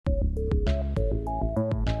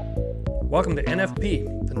Welcome to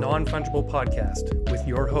NFP, the Non-Fungible Podcast, with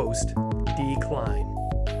your host, D. Klein.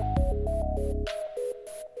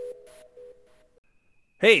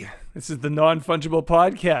 Hey, this is the Non-Fungible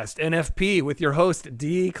Podcast, NFP, with your host,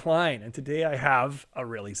 D. Klein. And today I have a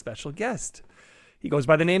really special guest. He goes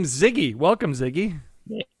by the name Ziggy. Welcome, Ziggy.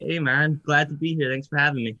 Hey, man. Glad to be here. Thanks for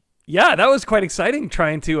having me. Yeah, that was quite exciting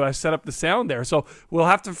trying to set up the sound there. So we'll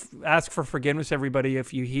have to ask for forgiveness, everybody,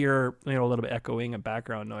 if you hear a little bit echoing and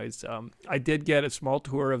background noise. I did get a small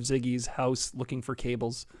tour of Ziggy's house looking for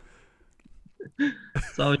cables.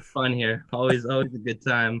 It's always fun here. Always a good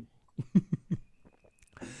time.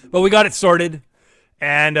 But we got it sorted,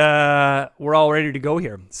 and we're all ready to go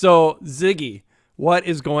here. So, Ziggy, what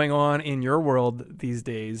is going on in your world these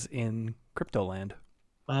days in crypto land?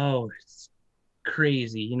 Oh, it's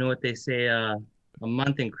crazy. You know what they say, a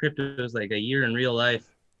month in crypto is like a year in real life.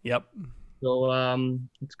 Yep. So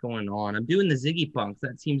what's going on? I'm doing the Ziggy Punks.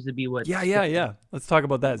 That seems to be what. Yeah. Let's talk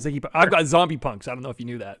about that. Ziggy, I've got zombie punks. I don't know if you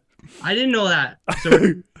knew that. I didn't know that.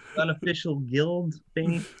 So unofficial guild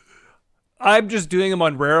thing. I'm just doing them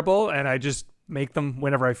on Rarible, and I just make them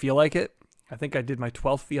whenever I feel like it. I think I did my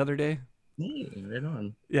 12th the other day. Hey, right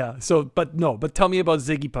on. Yeah. So, but tell me about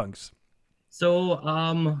Ziggy Punks. So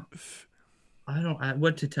I don't know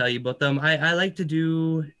what to tell you about them. I like to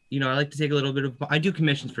do, I like to take a little bit of, I do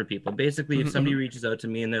commissions for people. Basically, if somebody reaches out to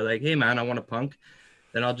me and they're like, hey, man, I want a punk,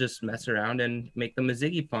 then I'll just mess around and make them a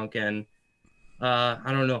Ziggy Punk. And I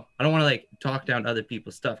don't know. I don't want to like talk down other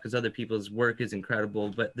people's stuff because other people's work is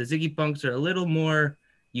incredible. But the Ziggy Punks are a little more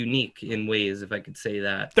unique in ways, if I could say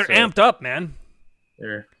that. They're amped up, man.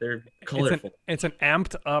 They're colorful. It's an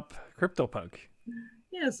amped up CryptoPunk.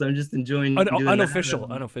 Yeah, so I'm just enjoying unofficial,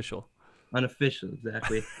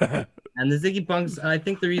 exactly. And the Ziggy Punks, I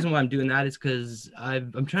think the reason why I'm doing that is because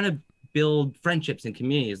I'm trying to build friendships and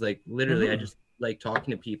communities. Like literally, I just like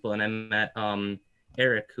talking to people, and I met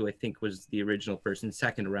Eric, who I think was the original person,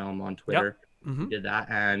 Second Realm on Twitter. Yep. Did that,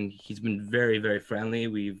 and he's been very, very friendly.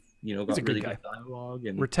 We've got really good dialogue,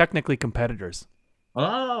 and we're technically competitors.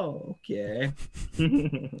 Oh, okay.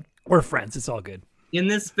 We're friends. It's all good. In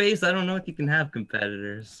this space, I don't know if you can have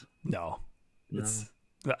competitors. No. It's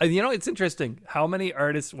interesting how many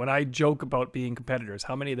artists, when I joke about being competitors,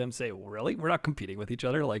 how many of them say, well, really? We're not competing with each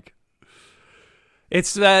other. Like,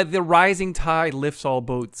 it's the rising tide lifts all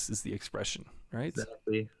boats is the expression, right?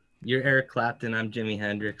 Exactly. You're Eric Clapton. I'm Jimi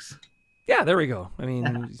Hendrix. Yeah, there we go. I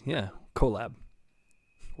mean, yeah, collab.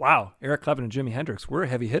 Wow. Eric Clapton and Jimi Hendrix. We're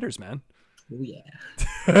heavy hitters, man. Oh,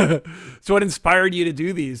 yeah. So what inspired you to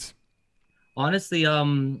do these? Honestly, a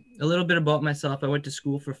little bit about myself. I went to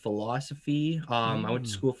school for philosophy. I went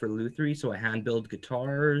to school for Lutherie, so I hand build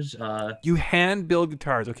guitars. You hand build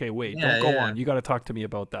guitars? Okay, wait, don't go on. You got to talk to me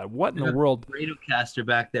about that. What in the world? Stratocaster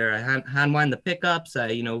back there. I hand wind the pickups.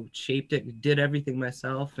 I shaped it, did everything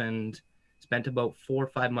myself, and spent about 4 or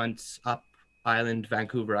 5 months up island,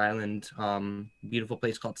 Vancouver Island. Beautiful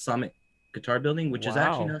place called Summit Guitar Building, which is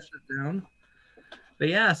actually now shut down. But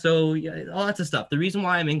yeah, so lots of stuff. The reason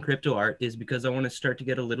why I'm in crypto art is because I want to start to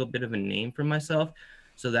get a little bit of a name for myself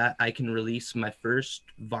so that I can release my first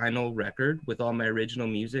vinyl record with all my original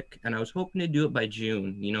music. And I was hoping to do it by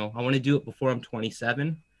June. I want to do it before I'm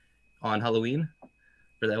 27 on Halloween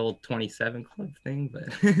for that old 27 club thing.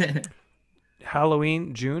 But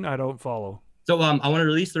Halloween, June? I don't follow. So I want to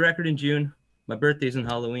release the record in June. My birthday's in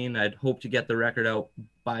Halloween. I'd hope to get the record out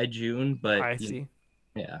by June. But I see.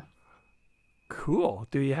 Yeah. Cool.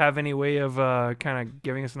 Do you have any way of kind of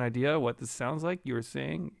giving us an idea what this sounds like? You were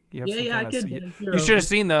saying you have I could. You should have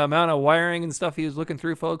seen the amount of wiring and stuff he was looking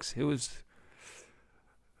through, folks. It was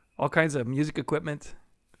all kinds of music equipment.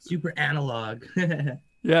 Super analog.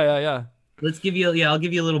 Yeah. I'll give you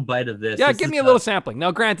a little bite of this. Yeah, give me a little sampling.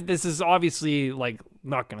 Now, granted, this is obviously like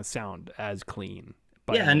not going to sound as clean.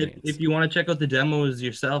 Yeah, and if you want to check out the demos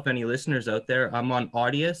yourself, any listeners out there, I'm on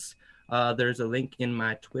Audius. There's a link in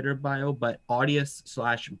my Twitter bio, but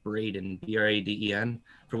Audius/Braden, Braden.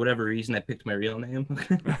 For whatever reason, I picked my real name.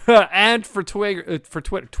 And for Twitter,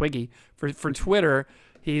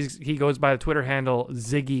 he goes by the Twitter handle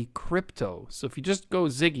Ziggy Crypto. So if you just go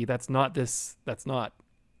Ziggy, that's not Ziggy.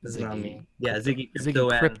 Not me. Yeah,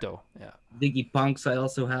 Ziggy Crypto. Yeah. Ziggy Punks I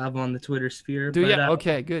also have on the Twitter sphere.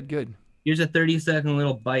 Okay, good. Here's a 30-second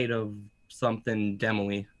little bite of something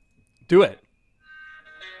demo-y. Do it.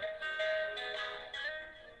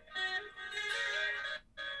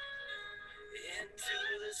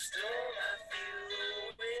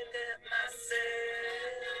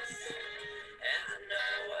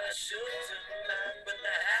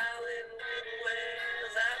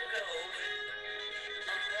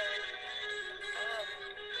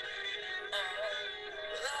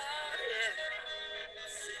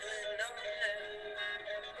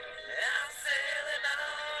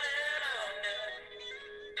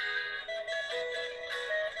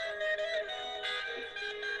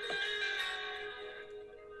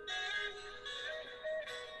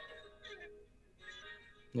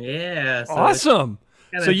 Yeah, so it's Awesome.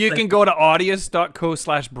 kind So of you like can go to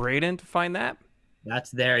audius.co/Braden to find that.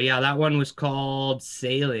 that's there. Yeah, that one was called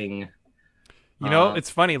Sailing. You know, Um, it's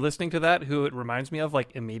funny listening to that, who it reminds me of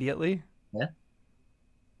like immediately. yeah.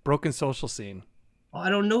 Broken Social Scene. Oh, I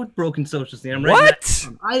don't know Broken Social Scene. I'm writing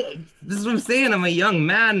that What? down. This is what I'm saying. I'm a young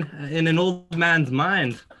man in an old man's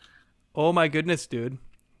mind. Oh my goodness, dude.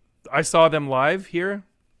 I saw them live here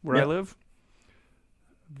where I Yeah. live.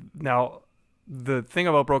 Now, the thing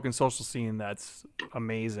about Broken Social Scene that's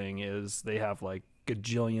amazing is they have like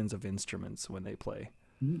gajillions of instruments when they play.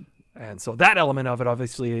 And so that element of it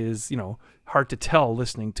obviously is, hard to tell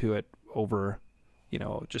listening to it over,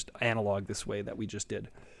 just analog this way that we just did.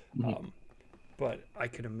 Mhm. But I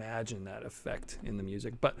could imagine that effect in the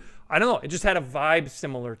music. But I don't know. It just had a vibe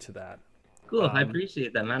similar to that. Cool. I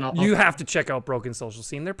appreciate that, man. You have to check out Broken Social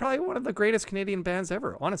Scene. They're probably one of the greatest Canadian bands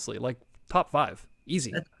ever, honestly. Like top 5.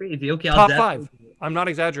 Easy. That's crazy. Okay, I'll Top definitely. 5. I'm not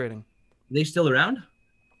exaggerating. Are they still around?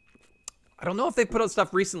 I don't know if they put out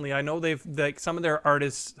stuff recently. I know they've like some of their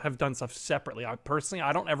artists have done stuff separately. I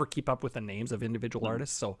don't ever keep up with the names of individual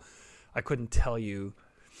artists, so I couldn't tell you.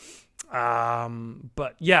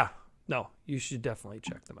 But yeah, no, you should definitely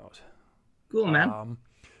check them out. Cool, man.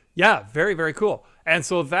 Yeah, very, very cool. And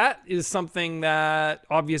so that is something that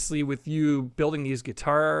obviously with you building these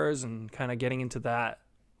guitars and kind of getting into that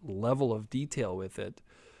level of detail with it,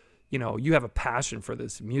 you have a passion for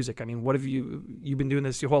this music. I mean, what have you been doing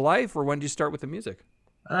this your whole life, or when did you start with the music?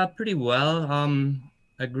 Pretty well.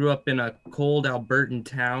 I grew up in a cold Albertan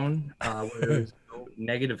town where it was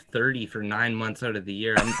 -30 for 9 months out of the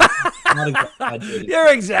year. I'm not exaggerating.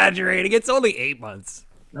 You're exaggerating. It's only 8 months.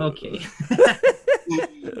 Okay.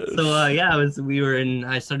 So yeah,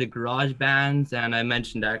 I started garage bands, and I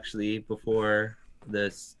mentioned actually before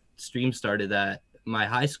this stream started that my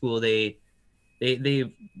high school they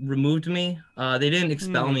removed me. They didn't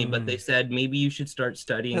expel me, but they said maybe you should start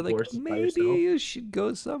studying They're like, courses by maybe yourself. you should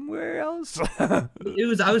go somewhere else. I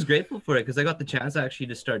was grateful for it because I got the chance actually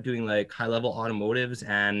to start doing like high level automotives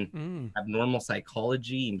and abnormal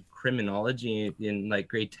psychology and criminology in like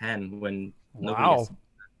grade 10 when nobody Wow. gets.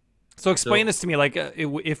 So explain So this to me, like,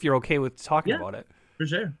 if you're okay with talking yeah, about it. for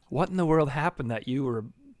sure. What in the world happened that you were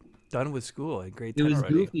done with school in grade It 10 was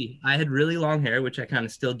already? goofy. I had really long hair, which I kind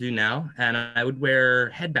of still do now, and I would wear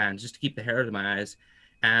headbands just to keep the hair out of my eyes.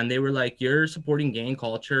 And they were like, "You're supporting gang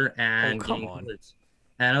culture Oh, and come gang on. killers."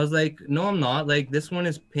 And I was like, "No, I'm not. Like, this one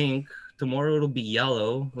is pink. Tomorrow it'll be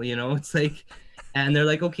yellow. Well, it's like." And they're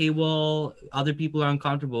like, "Okay, well, other people are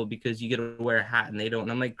uncomfortable because you get to wear a hat and they don't."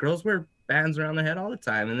 And I'm like, "Girls wear bands around their head all the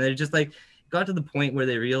time." And they just like got to the point where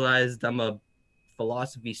they realized I'm a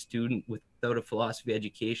philosophy student without a philosophy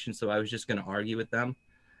education, so I was just going to argue with them.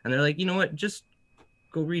 And they're like, "You know what, just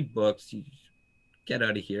go read books. You get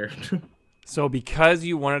out of here." So because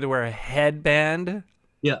you wanted to wear a headband,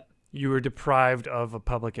 Yeah, you were deprived of a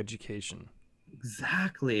public education.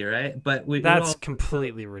 exactly, right. But we That's all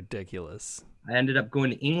completely ridiculous. I ended up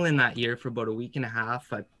going to England that year for about a week and a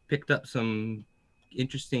half. I picked up some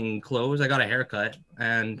interesting clothes. I got a haircut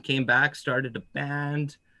and came back, started a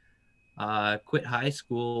band, quit high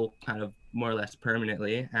school kind of more or less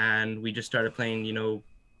permanently, and we just started playing,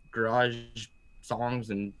 garage songs.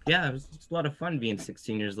 And yeah, it was just a lot of fun being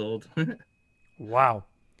 16 years old. Wow.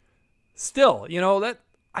 Still, that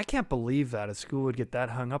I can't believe that a school would get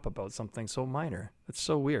that hung up about something so minor. That's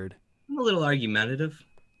so weird. I'm a little argumentative.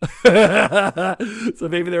 So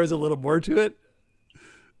maybe there was a little more to it.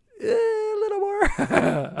 A little more.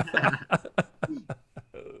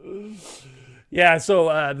 Yeah, so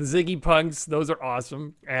the Ziggy Punks, those are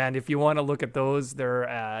awesome. And if you want to look at those, they're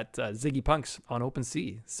at Ziggy Punks on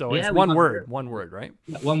OpenSea. So Yeah, it's we one got word, right?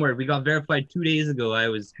 one word. We got verified 2 days ago. I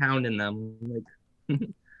was hounding them like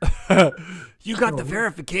You got the oh,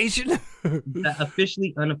 verification?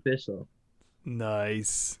 officially unofficial.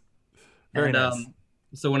 Nice. Very And nice.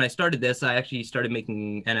 so when I started this, I actually started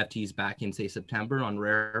making NFTs back in say September on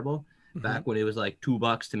Rarible, back when it was like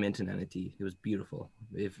 $2 to mint an NFT. It was beautiful.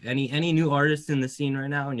 If any new artists in the scene right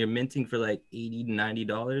now and you're minting for like $80 to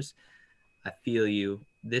 $90, I feel you.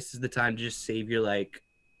 This is the time to just save your like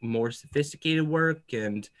more sophisticated work,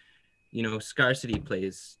 and scarcity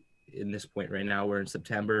plays in this point right now. We're in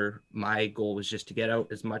September. My goal was just to get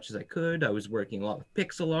out as much as I could. I was working a lot with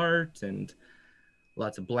pixel art and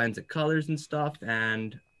lots of blends of colors and stuff,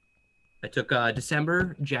 and I took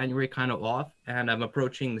December, January kind of off, and I'm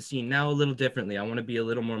approaching the scene now a little differently. I want to be a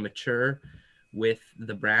little more mature with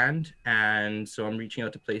the brand, and so I'm reaching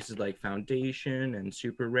out to places like Foundation and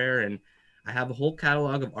Super Rare, and I have a whole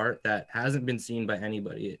catalog of art that hasn't been seen by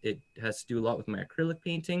anybody. It has to do a lot with my acrylic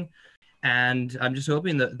painting, And I'm just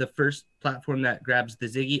hoping that the first platform that grabs the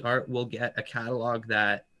Ziggy art will get a catalog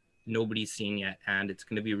that nobody's seen yet, and it's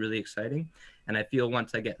going to be really exciting. And I feel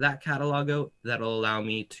once I get that catalog out, that'll allow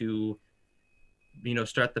me to,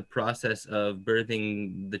 start the process of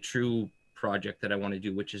birthing the true project that I want to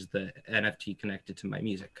do, which is the NFT connected to my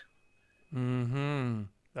music. Mm-hmm.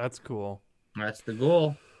 That's cool. That's the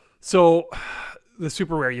goal. So the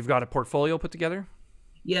Super Rare, you've got a portfolio put together?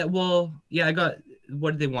 Yeah, well, yeah, I got,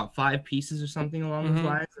 what did they want, 5 pieces or something along those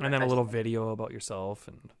lines? And then a little video about yourself.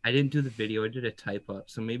 And I didn't do the video, I did a type up.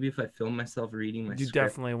 So maybe if I film myself reading my you script,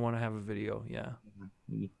 definitely want to have a video, yeah.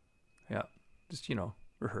 Mhm. Yeah. Just,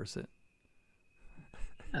 rehearse it.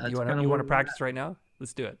 Yeah, You want to practice right now?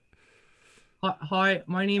 Let's do it. Hi,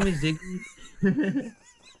 my name is Ziggy.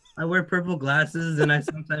 I wear purple glasses and I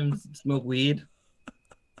sometimes smoke weed.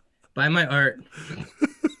 Buy my art.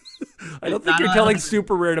 I don't think you're telling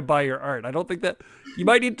Super Rare to buy your art. I don't think that you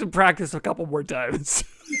might need to practice a couple more times.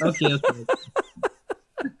 Okay.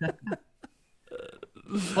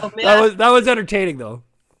 Well, that was entertaining though.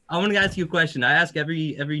 I want to ask you a question. I ask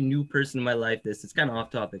every new person in my life this. It's kind of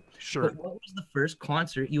off topic. Sure. But what was the first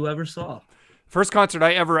concert you ever saw? First concert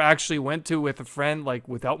I ever actually went to with a friend, like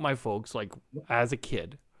without my folks, like as a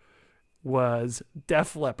kid, was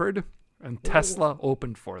Def Leppard, and Tesla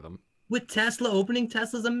opened for them. With Tesla opening,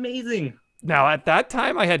 Tesla's amazing. Now, at that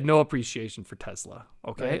time, I had no appreciation for Tesla.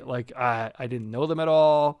 Okay. Right. Like, I didn't know them at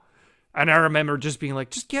all. And I remember just being like,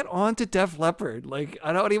 just get on to Def Leppard. Like,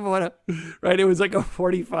 I don't even want to, right? It was like a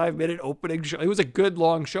 45-minute opening show. It was a good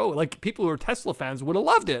long show. Like, people who were Tesla fans would have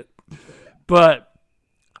loved it. But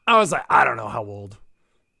I was like, I don't know how old.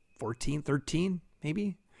 14, 13,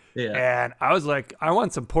 maybe? Yeah. And I was like, I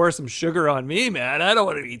want pour some sugar on me, man. I don't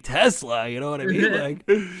want to be Tesla. You know what I mean? Like,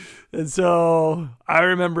 and so I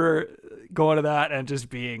remember going to that and just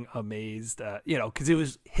being amazed at, because it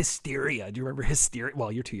was Hysteria. Do you remember Hysteria?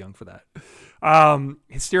 Well, you're too young for that.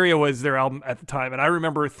 Hysteria was their album at the time. And I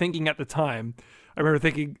remember thinking at the time,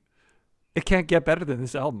 it can't get better than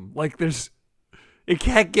this album. Like, it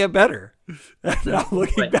can't get better. And now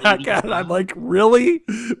looking back at it, I'm like, really?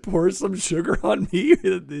 Pour some sugar on me?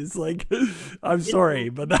 It's like, I'm sorry,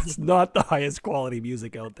 but that's not the highest quality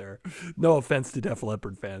music out there. No offense to Def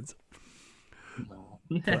Leppard fans.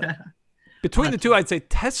 Between the two, I'd say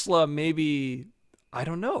Tesla maybe, I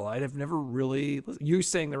don't know. I'd have never really, you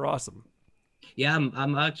saying they're awesome. Yeah,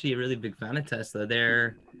 I'm actually a really big fan of Tesla.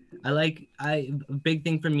 A big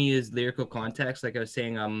thing for me is lyrical context. Like I was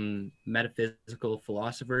saying, I'm metaphysical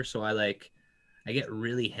philosopher, so I get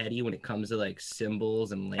really heady when it comes to like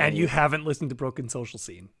symbols and language. And you haven't listened to Broken Social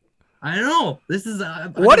Scene. I know. This is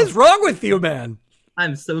what is wrong with you, man?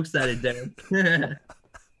 I'm so excited, Darren.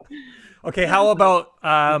 Okay, how about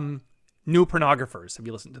New Pornographers? Have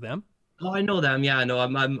you listened to them? Oh, I know them. Yeah, I know.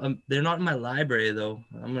 I'm they're not in my library though.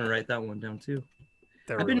 I'm gonna write that one down too.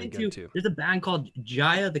 They're really good too. There's a band called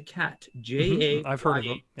Jaya the Cat. J-A. I've heard of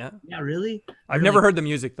them. Yeah. Yeah, really? I've never heard the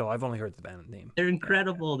music though. I've only heard the band name. They're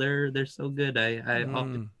incredible. They're so good. I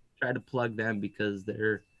often try to plug them because they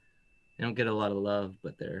don't get a lot of love,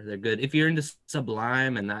 but they're good. If you're into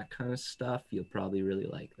Sublime and that kind of stuff, you'll probably really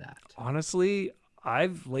like that. Honestly,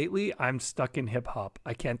 I'm stuck in hip hop.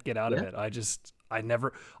 I can't get out of it.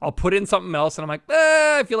 I'll put in something else and I'm like,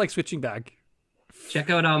 I feel like switching back. Check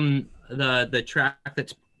out the track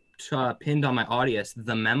that's pinned on my Audius,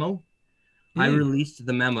 The Memo. I released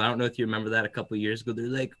The Memo. I don't know if you remember that a couple of years ago. They're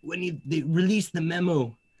like, they released The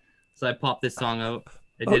Memo. So I popped this song out.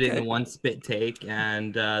 I did it in one spit take,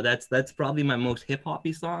 and that's probably my most hip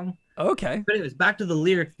hoppy song. Okay. But anyways, back to the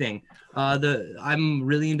lyric thing. I'm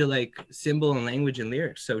really into like symbol and language and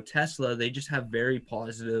lyrics. So Tesla, they just have very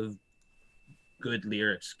positive, good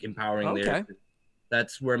lyrics, empowering lyrics.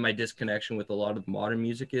 That's where my disconnection with a lot of modern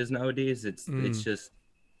music is nowadays. It's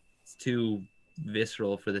too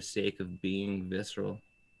visceral for the sake of being visceral.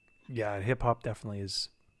 Yeah, hip hop definitely is.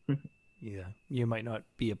 Yeah, you might not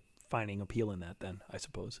be finding appeal in that then, I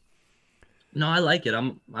suppose. No, I like it.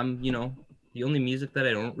 I'm the only music that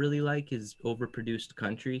I don't really like is overproduced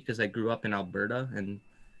country because I grew up in Alberta and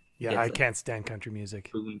I can't stand country music.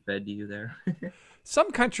 Spoon fed to you there.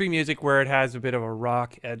 Some country music where it has a bit of a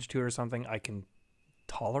rock edge to it or something, I can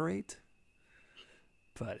tolerate,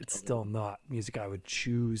 but it's still not music I would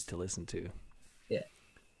choose to listen to. Yeah.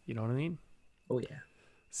 You know what I mean? Oh, yeah.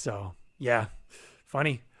 So, yeah.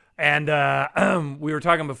 Funny. And we were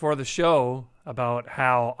talking before the show about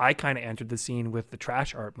how I kind of entered the scene with the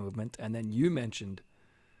trash art movement, and then you mentioned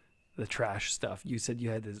the trash stuff. You said you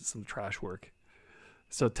had some trash work.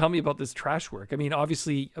 So tell me about this trash work. I mean,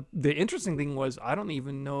 obviously, the interesting thing was I don't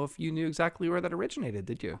even know if you knew exactly where that originated,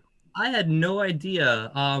 did you? I had no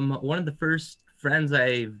idea. One of the first friends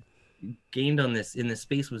I gained on this in this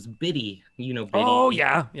space was Biddy. You know Oh Biddy,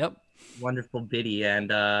 yeah, yep. wonderful Biddy, and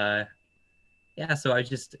yeah. So I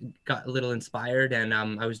just got a little inspired, and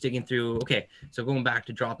I was digging through. Okay, so going back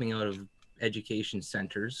to dropping out of education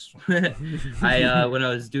centers, I when I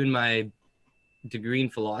was doing my degree in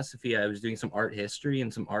philosophy, I was doing some art history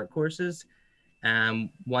and some art courses.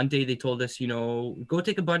 One day they told us, go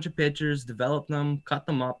take a bunch of pictures, develop them, cut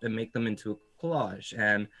them up, and make them into a collage.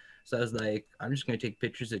 And so I was like, I'm just going to take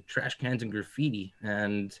pictures of trash cans and graffiti.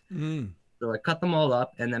 And Mm. so I cut them all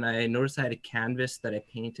up. And then I noticed I had a canvas that I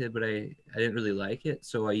painted, but I didn't really like it.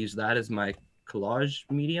 So I used that as my collage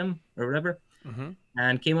medium or whatever. Hmm.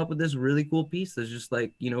 And came up with this really cool piece that's just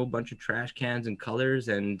like, a bunch of trash cans and colors.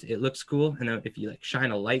 And it looks cool. And then if you like shine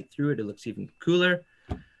a light through it, it looks even cooler.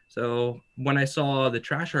 So when I saw the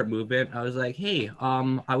trash art movement, I was like, hey,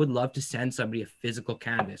 I would love to send somebody a physical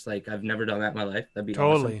canvas. Like I've never done that in my life. That'd be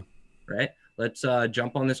Totally. awesome. Right? Let's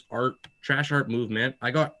jump on this trash art movement.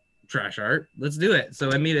 I got trash art. Let's do it.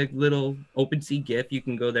 So I made a little OpenSea GIF. You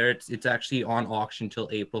can go there. It's actually on auction till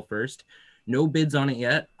April 1st. No bids on it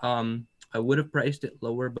yet. I would have priced it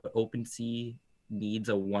lower, but OpenSea needs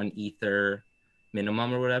a 1 Ether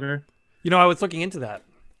minimum or whatever. I was looking into that.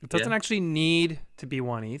 It doesn't Yeah. actually need to be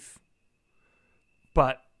 1 ETH,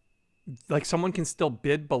 but like someone can still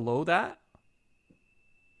bid below that.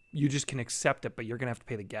 You just can accept it, but you're gonna have to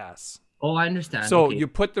pay the gas. Oh, I understand. So Okay. you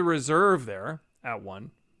put the reserve there at 1,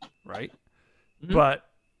 right? Mhm. But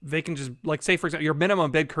they can just like say for example, your minimum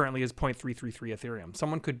bid currently is 0.333 Ethereum.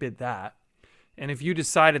 Someone could bid that, and if you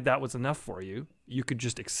decided that was enough for you, you could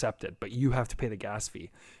just accept it, but you have to pay the gas fee.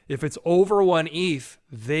 If it's over 1 ETH,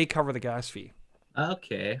 they cover the gas fee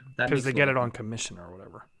Okay. That because makes they a get lot it of on commission or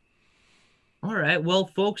whatever. All right. Well,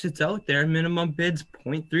 folks, it's out there. Minimum bids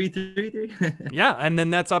 0.333. Yeah, and then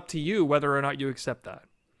that's up to you whether or not you accept that.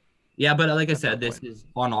 Yeah, but like I At said, that this point. is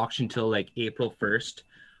on auction till like April 1st.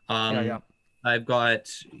 Yeah. I've got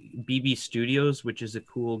BB Studios, which is a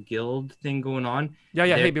cool guild thing going on. Yeah.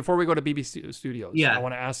 They're- Hey, before we go to BB Studios, Yeah. I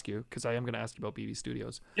want to ask you, because I am going to ask you about BB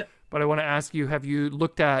Studios. Yep. But I want to ask you, have you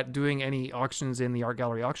looked at doing any auctions in the Art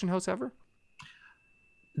Gallery Auction House ever?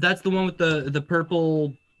 That's the one with the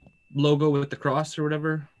purple logo with the cross or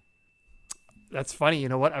whatever, That's funny. You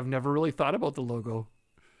know what? I've never really thought about the logo.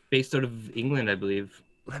 based out of England, I believe.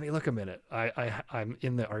 Let me look a minute. I'm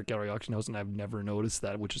in the Art Gallery Auction House, and I've never noticed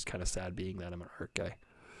that, which is kind of sad being that I'm an art guy.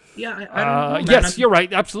 Yeah, I don't know. Man. Yes, you're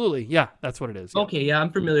right. Absolutely. Yeah, that's what it is. Yeah. Okay, yeah,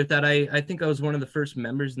 I'm familiar with that. I think I was one of the first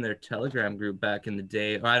members in their Telegram group back in the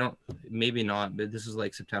day. Or I don't, maybe not, but this is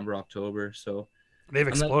like September, October. So They've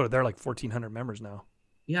like- exploded. They're like 1,400 members now.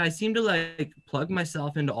 yeah, I seem to like plug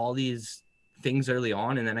myself into all these things early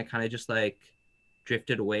on, and then I kind of just like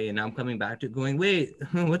drifted away, and now I'm coming back to it going, wait,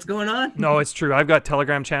 what's going on? No, it's true. I've got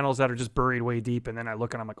Telegram channels that are just buried way deep, and then I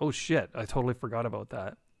look and I'm like, oh shit, I totally forgot about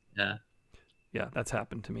that. Yeah. Yeah, that's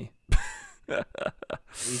happened to me. I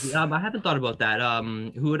haven't thought about that.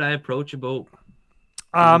 Who would I approach about?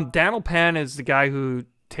 Daniel Pan is the guy who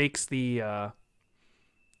takes the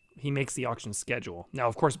he makes the auction schedule. Now,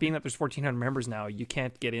 of course, being that there's 1,400 members now, you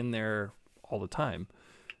can't get in there all the time,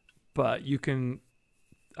 but you can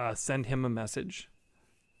send him a message,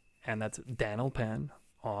 and that's Daniel Pan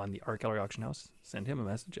on the Art Gallery Auction House. Send him a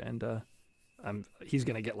message, and he's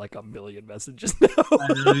gonna get like 1 million messages now.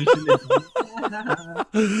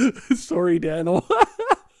 Sorry, Daniel.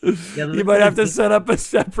 You might have to set up a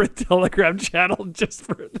separate Telegram channel just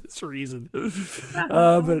for this reason.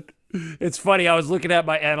 But it's funny. I was looking at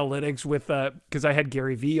my analytics with because I had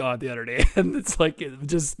Gary Vee on the other day, and it's like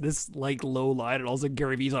just this like low line, and all of a sudden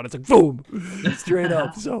Gary Vee's on. It's like boom, straight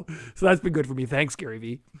up. So that's been good for me. Thanks, Gary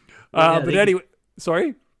Vee. But anyway,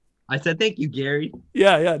 sorry. I said thank you, Gary.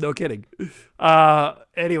 Yeah, no kidding.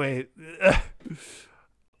 Anyway,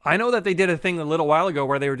 I know that they did a thing a little while ago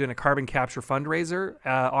where they were doing a carbon capture fundraiser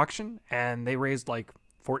auction, and they raised like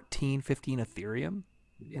 15 Ethereum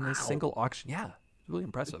in a single auction. Yeah, really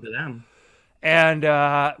impressive. For them. And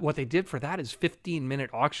what they did for that is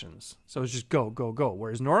 15-minute auctions. So it's just go.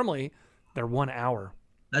 Whereas normally they're 1 hour.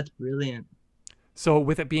 That's brilliant. So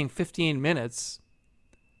with it being 15 minutes,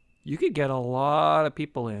 you could get a lot of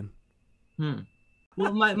people in.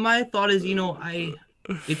 Well, my thought is,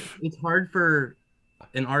 it's hard for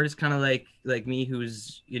an artist kind of like me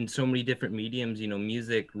who's in so many different mediums,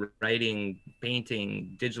 music, writing,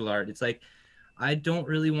 painting, digital art. It's like I don't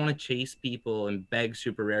really want to chase people and beg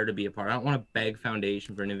Super Rare to be a part. I don't want to beg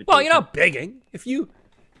Foundation for an invitation. Well, you're not begging. If you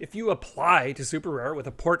apply to Super Rare with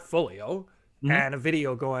a portfolio and a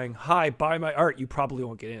video going, "Hi, buy my art," you probably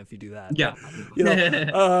won't get in if you do that. Yeah.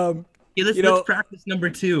 But, Yeah, let's You let's know, practice number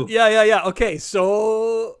two. yeah. Okay,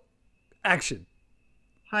 so action.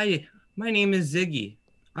 Hi, my name is Ziggy.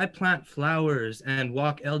 I plant flowers and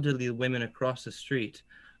walk elderly women across the street.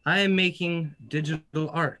 I am making digital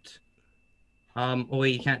art. Oh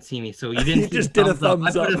wait, you can't see me, so you didn't You see the just did a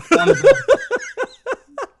thumbs up. I thumbs put up.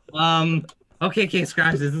 a thumbs up. Okay,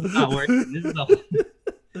 scratch this. This is not working. This is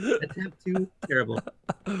a attempt two. Terrible.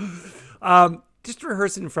 Just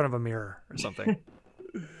rehearse it in front of a mirror or something.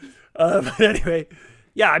 But anyway,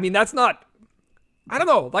 yeah, I mean, that's not, I don't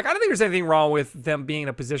know. Like, I don't think there's anything wrong with them being in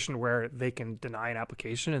a position where they can deny an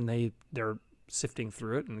application and they're sifting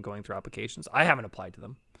through it and going through applications. I haven't applied to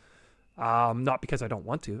them. Not because I don't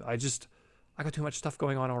want to. I got too much stuff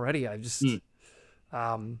going on already. I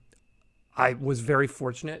was very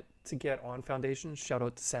fortunate to get on Foundation. Shout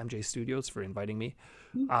out to Sam J Studios for inviting me.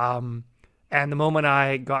 And the moment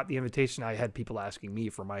I got the invitation, I had people asking me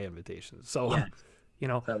for my invitations. So, Yeah.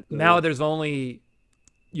 Now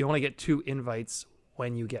you only get 2 invites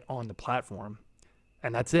when you get on the platform,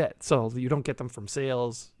 and that's it. So you don't get them from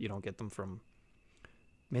sales. You don't get them from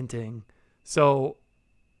minting. So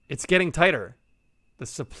it's getting tighter. The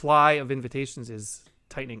supply of invitations is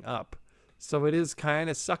tightening up. So it is kind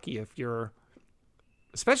of sucky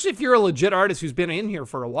especially if you're a legit artist who's been in here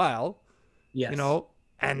for a while, Yes.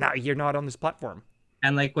 And now you're not on this platform.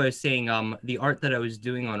 And like what I was saying, the art that I was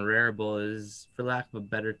doing on Rarible is, for lack of a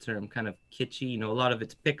better term, kind of kitschy. A lot of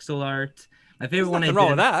it's pixel art. My favorite one I Nothing wrong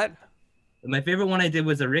with did. that. My favorite one I did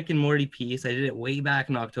was a Rick and Morty piece. I did it way back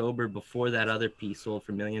in October before that other piece sold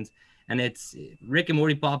for millions. And it's Rick and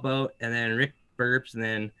Morty pop out, and then Rick burps, and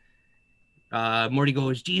then Morty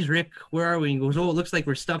goes, "Geez, Rick, where are we?" And he goes, "Oh, it looks like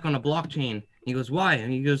we're stuck on a blockchain." And he goes, "Why?"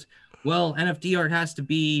 And he goes, "Well, NFT art has to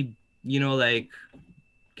be, like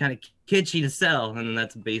kind of kitschy to sell." And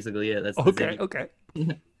that's basically it. That's okay.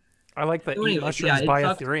 I like the Anyway, Eat Mushrooms it by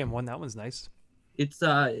sucks. Ethereum one. That one's nice. It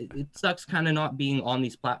sucks kind of not being on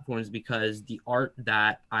these platforms, because the art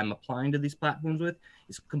that I'm applying to these platforms with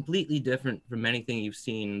is completely different from anything you've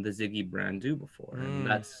seen the Ziggy brand do before. And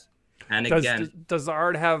Does the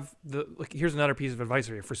art have here's another piece of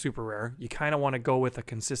advice for Super Rare. You kind of want to go with a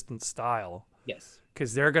consistent style. Yes.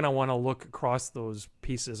 Because they're going to want to look across those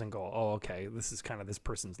pieces and go, oh, okay, this is kind of this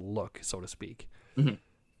person's look, so to speak. Mm-hmm.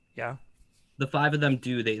 Yeah. The 5 of them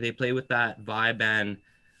do. They play with that vibe, and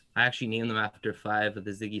I actually named them after 5 of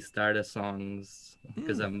the Ziggy Stardust songs,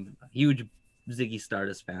 because I'm a huge Ziggy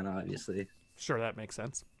Stardust fan, obviously. Sure, that makes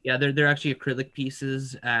sense. Yeah, they're actually acrylic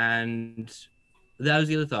pieces, and that was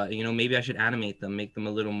the other thought. Maybe I should animate them, make them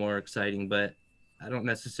a little more exciting, but I don't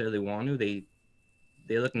necessarily want to.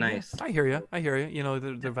 They look nice. Yeah, I hear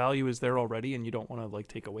you. The value is there already, and you don't want to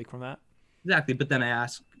take away from that. Exactly. But then I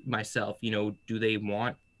ask myself, do they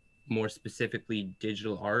want more specifically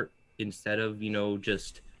digital art instead of,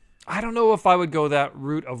 just... I don't know if I would go that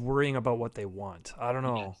route of worrying about what they want. I don't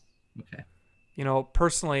know. Okay.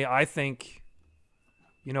 Personally, I think,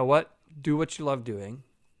 what? Do what you love doing.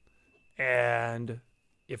 And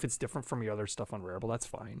if it's different from your other stuff on Rarible, that's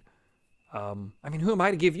fine. I mean, who am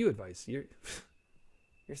I to give you advice? You're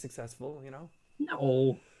successful,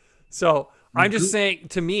 No. So I'm just saying,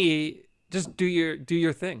 to me, just do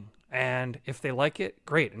your thing. And if they like it,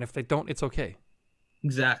 great. And if they don't, it's okay.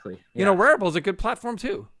 Exactly. Yeah. Rarible is a good platform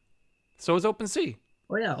too. So is OpenSea.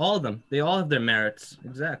 Oh yeah, all of them. They all have their merits.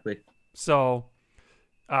 Exactly. So,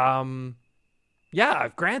 yeah,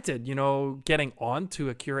 granted, getting onto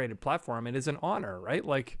a curated platform, it is an honor, right?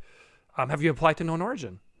 Have you applied to Known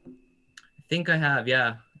Origin? I think I have.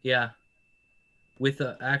 Yeah. With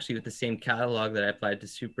the same catalog that I applied to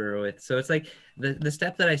Super with. So it's like the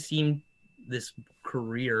step that I seen this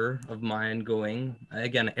career of mine going,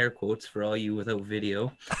 again, air quotes for all you without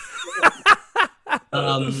video.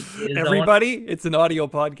 Everybody, it's an audio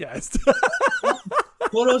podcast.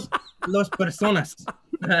 Todos los personas.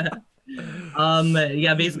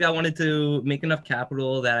 Basically I wanted to make enough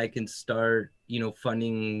capital that I can start,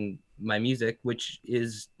 funding my music, which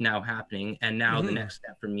is now happening. And now the next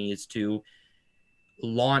step for me is to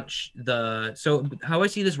launch so how I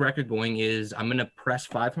see this record going is I'm going to press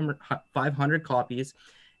 500 copies,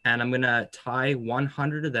 and I'm going to tie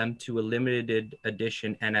 100 of them to a limited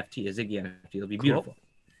edition NFT, a Ziggy NFT. It'll be beautiful. Cool.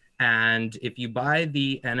 And if you buy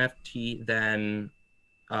the NFT, then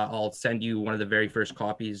I'll send you one of the very first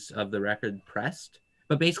copies of the record pressed.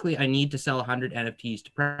 But basically I need to sell 100 NFTs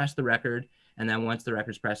to press the record. And then once the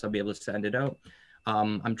record's pressed, I'll be able to send it out.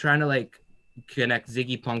 I'm trying to connect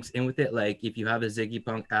Ziggy Punks in with it. If you have a Ziggy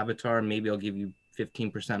Punk avatar, maybe I'll give you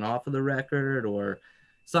 15% off of the record or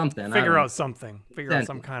something. Figure out some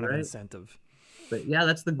kind of incentive. But yeah,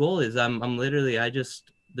 that's the goal. Is I'm literally, I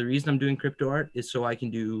just the reason I'm doing crypto art is so I can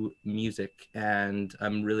do music, and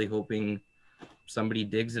I'm really hoping somebody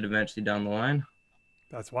digs it eventually down the line.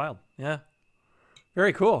 That's wild. Yeah.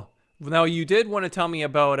 Very cool. Now, you did want to tell me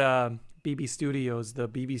about BB Studios, the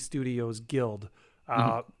BB Studios Guild.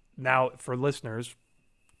 Mhm. Now, for listeners,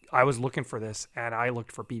 I was looking for this, and I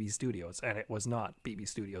looked for BB Studios, and it was not BB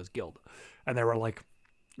Studios Guild. And there were like,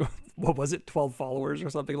 what was it, 12 followers or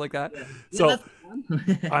something like that? Yeah, So that's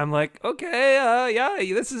fun. I'm like, okay, yeah,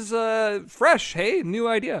 this is fresh. Hey, new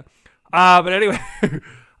idea. But anyway,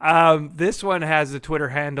 this one has a Twitter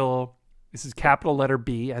handle. This is capital letter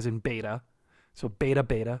B, as in beta. So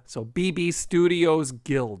beta. So BB Studios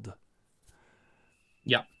Guild.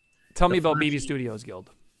 Yeah. Tell The me about BB flashy- Studios Guild.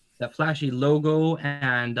 That flashy logo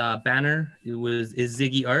and banner is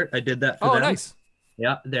Ziggy art. I did that for Oh, them. nice.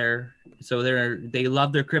 Yeah, they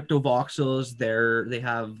love their crypto voxels. They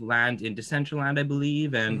have land in Decentraland, I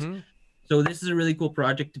believe, and Mm-hmm. so this is a really cool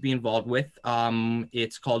project to be involved with.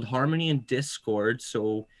 It's called Harmony in Discord.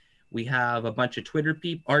 So we have a bunch of Twitter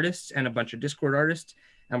artists and a bunch of Discord artists,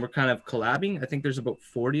 and we're kind of collabing. I think there's about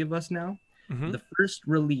 40 of us now. Mm-hmm. The first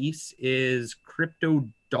release is Crypto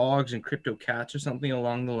Dogs and Crypto Cats or something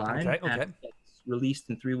along the line. Okay. And it's released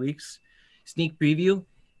in 3 weeks. Sneak preview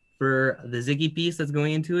for the Ziggy piece that's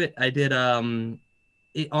going into it. I did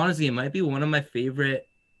honestly, it might be one of my favorite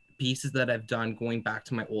pieces that I've done going back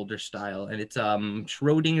to my older style, and it's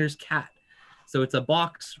Schrodinger's cat. So it's a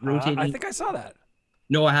box rotating. I think I saw that.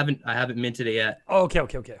 No, I haven't minted it yet. Oh,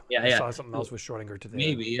 okay. Yeah, I yeah. saw something else with Schrodinger today.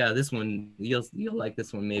 Maybe, yeah, this one you'll like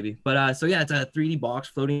this one maybe. But so yeah, it's a 3D box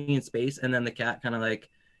floating in space, and then the cat kind of like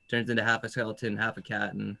turns into half a skeleton, half a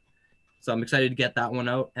cat, and so I'm excited to get that one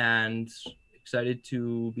out and excited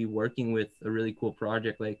to be working with a really cool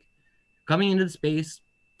project. Like coming into the space,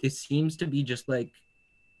 it seems to be just like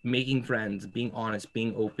making friends, being honest,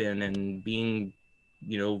 being open, and being,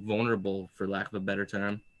 vulnerable, for lack of a better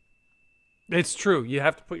term. It's true. You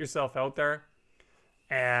have to put yourself out there.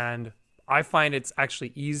 And I find it's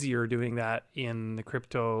actually easier doing that in the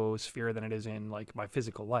crypto sphere than it is in like my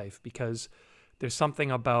physical life, because there's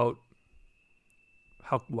something about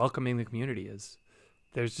how welcoming the community is.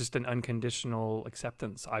 There's just an unconditional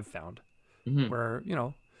acceptance I've found, Mhm. where,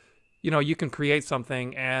 you can create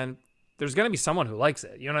something and there's going to be someone who likes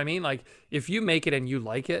it. You know what I mean? Like if you make it and you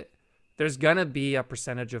like it, there's going to be a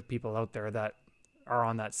percentage of people out there that are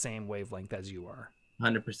on that same wavelength as you are.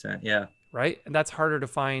 100%, yeah. Right? And that's harder to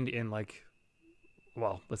find in like,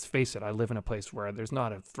 well, let's face it, I live in a place where there's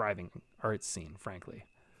not a thriving art scene, frankly.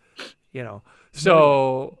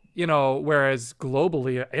 So, whereas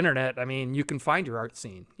globally, internet, I mean, you can find your art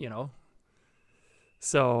scene,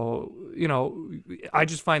 So, I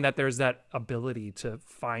just find that there's that ability to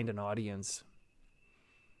find an audience.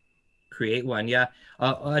 Create one, yeah.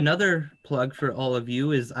 Another plug for all of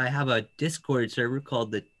you is I have a Discord server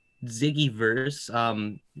called the Ziggyverse.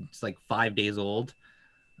 It's like 5 days old.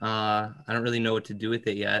 I don't really know what to do with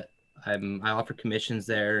it yet. I offer commissions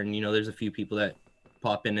there, and there's a few people that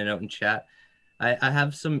pop in and out and chat. I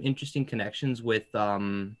have some interesting connections with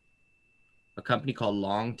a company called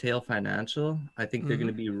Longtail Financial. I think they're going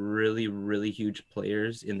to be really, really huge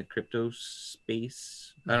players in the crypto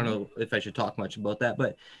space. I don't know if I should talk much about that,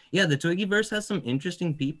 but yeah, the Twiggyverse has some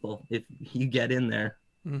interesting people if you get in there.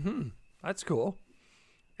 That's cool.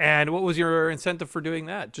 And what was your incentive for doing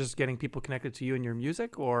that? Just getting people connected to you and your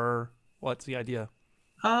music, or what's the idea?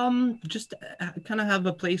 Just kind of have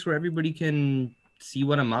a place where everybody can see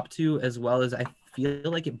what I'm up to, as well as I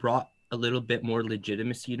feel like it brought a little bit more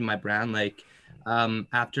legitimacy to my brand. Like,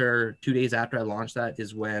 after 2 days after I launched that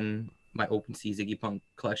is when my OpenSea Ziggy Punk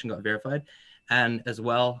collection got verified, and as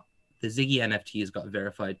well the Ziggy NFTs got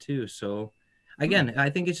verified too. So again, I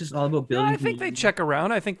think it's just all about building. Yeah, I think they check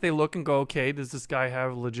around. I think they look and go, okay, does this guy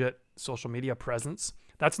have legit social media presence?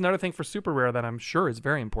 That's another thing for Super Rare that I'm sure is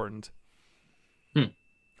very important.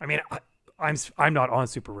 I mean, I'm not on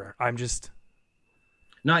Super Rare. I'm just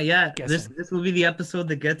not yet. guessing. This will be the episode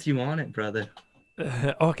that gets you on it, brother.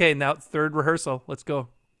 Okay, now third rehearsal. Let's go.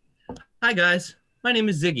 Hi guys, my name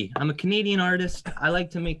is Ziggy. I'm a Canadian artist. I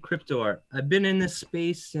like to make crypto art. I've been in this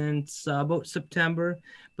space since about September,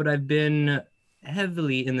 but I've been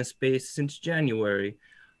heavily in the space since January.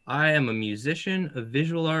 I am a musician, a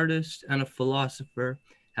visual artist, and a philosopher,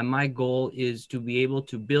 and my goal is to be able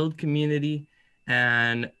to build community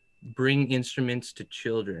and bring instruments to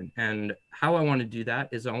children. And how I want to do that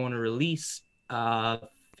is I want to release a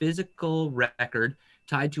physical record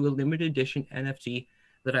tied to a limited edition NFT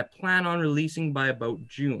that I plan on releasing by about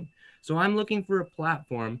June. So I'm looking for a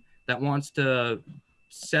platform that wants to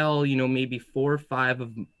sell, maybe 4 or 5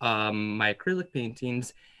 of my acrylic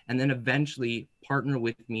paintings and then eventually partner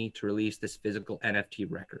with me to release this physical NFT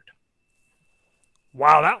record.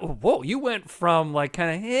 Wow, whoa, you went from like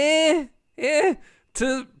kind of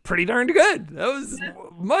to pretty darn good. That was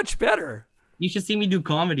much better. You should see me do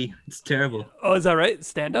comedy. It's terrible. Oh, is that right?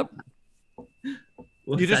 Stand up?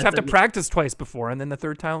 You just have to practice twice before, and then the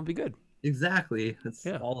third time will be good. Exactly. That's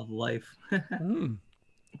all of life.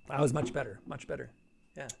 That was much better. Much better.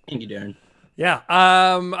 Yeah. Thank you, Darren. Yeah.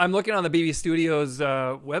 I'm looking on the BB Studios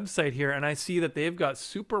website here, and I see that they've got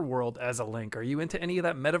Superworld as a link. Are you into any of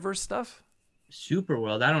that metaverse stuff?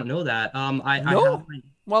 Superworld? I don't know that. No?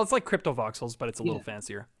 Well, it's like CryptoVoxels, but it's a little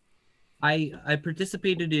fancier. I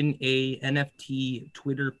participated in a NFT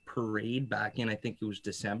Twitter parade back in, I think it was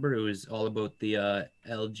December. It was all about the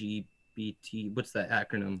LGBT, what's that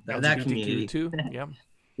acronym? That community. Too. Yeah.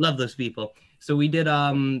 Love those people. So we did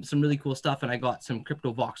some really cool stuff, and I got some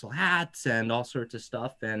CryptoVoxel hats and all sorts of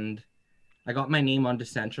stuff, and I got my name on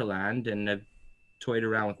Decentraland, and I've toyed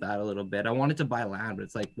around with that a little bit. I wanted to buy land, but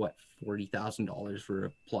it's like, what, $40,000 for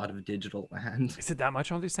a plot of digital land. Is it that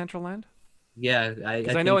much on Decentraland? Yeah,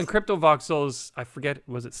 I know in CryptoVoxels, I forget,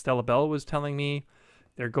 was it Stella Bell was telling me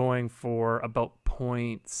they're going for about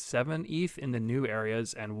 0.7 ETH in the new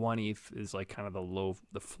areas, and 1 ETH is like kind of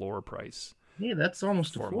the floor price. Yeah, that's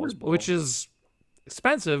almost affordable. Which is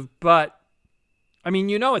expensive, but I mean,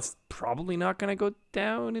 it's probably not going to go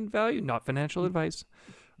down in value. Not financial advice,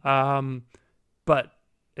 but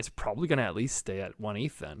it's probably going to at least stay at 1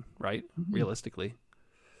 ETH then, right? Realistically.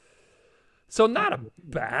 So not a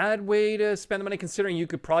bad way to spend the money, considering you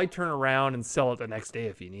could probably turn around and sell it the next day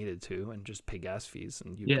if you needed to, and just pay gas fees,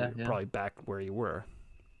 and you're probably back where you were.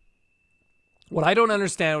 What I don't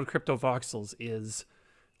understand with CryptoVoxels is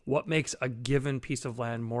what makes a given piece of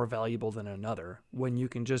land more valuable than another when you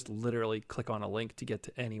can just literally click on a link to get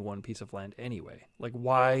to any one piece of land anyway. Like,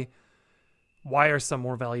 why are some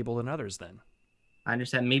more valuable than others then? I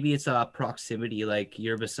understand. Maybe it's proximity, like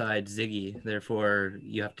you're beside Ziggy, therefore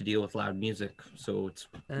you have to deal with loud music, so it's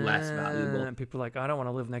less valuable. And people are like, I don't want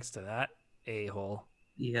to live next to that a-hole.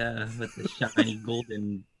 Yeah, with the shiny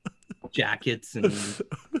golden jackets and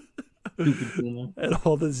and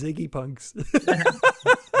all the Ziggy punks.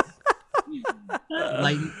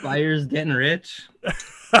 Lighting fires, getting rich.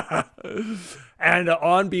 And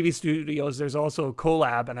on BB Studios, there's also a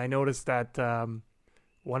collab, and I noticed that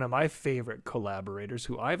one of my favorite collaborators,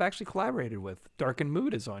 who I've actually collaborated with, Dark and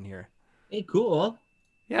Mood, is on here. Hey, cool.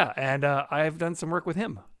 Yeah, and I've done some work with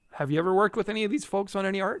him. Have you ever worked with any of these folks on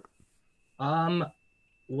any art?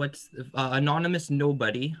 What's Anonymous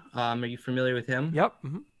Nobody? Are you familiar with him? Yep.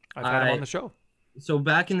 I've had him on the show. So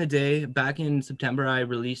back in the day, back in September, I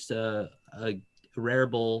released a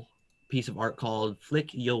rareable piece of art called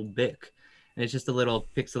Flick Yo Bic. And it's just a little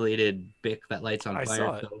pixelated Bic that lights on fire. I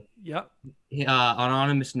saw it. So, yep.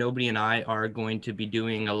 Anonymous Nobody and I are going to be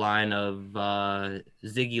doing a line of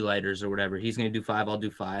Ziggy lighters or whatever. He's going to do 5, I'll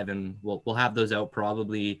do 5, and we'll have those out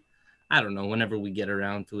probably, I don't know, whenever we get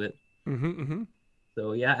around to it.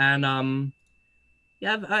 So yeah, and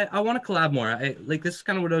I want to collab more. This is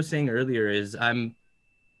kind of what I was saying earlier. Is I'm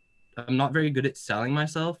not very good at selling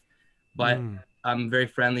myself, but I'm very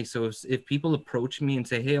friendly. So if people approach me and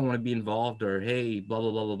say, "Hey, I want to be involved," or "Hey, blah blah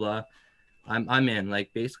blah blah blah," I'm in.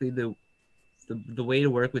 Like, basically the way to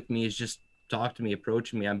work with me is just talk to me,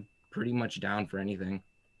 approach me. I'm pretty much down for anything.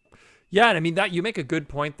 Yeah, and I mean that you make a good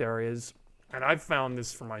point there. And I've found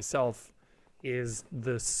this for myself, is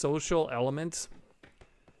the social element.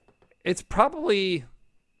 It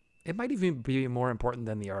might even be more important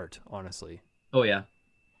than the art, honestly. Oh yeah,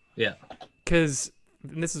 yeah. Because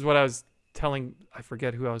this is what I was telling, I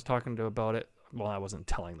forget who I was talking to about it. Well, I wasn't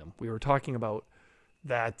telling them. We were talking about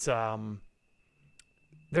that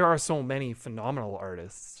there are so many phenomenal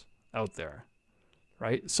artists out there,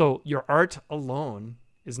 right? So your art alone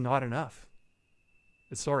is not enough.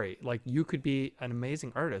 Sorry, like, you could be an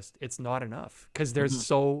amazing artist. It's not enough because there's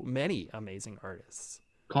so many amazing artists.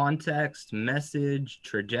 Context, message,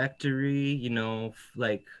 trajectory,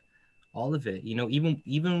 like all of it,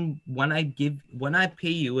 even when I pay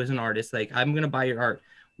you as an artist, like, I'm going to buy your art.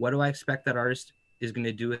 What do I expect that artist is going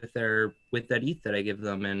to do with that ETH that I give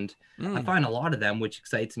them? And I find a lot of them, which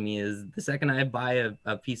excites me, is the second I buy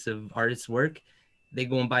a piece of artist's work, they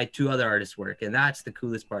go and buy 2 other artists' work. And that's the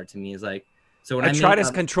coolest part to me, is like, so when I try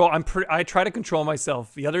to control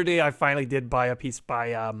myself. The other day I finally did buy a piece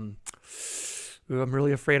by I'm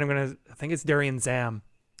really afraid I think it's Darian Zam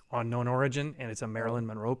on Known Origin, and it's a Marilyn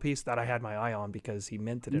Monroe piece that I had my eye on because he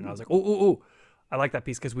minted it. And I was like, oh, I like that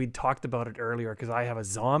piece because we talked about it earlier, because I have a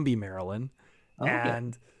zombie Marilyn,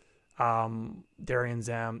 and Darian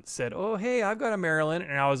Zam said, "Oh, hey, I've got a Maryland,"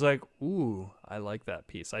 and I was like, "Ooh, I like that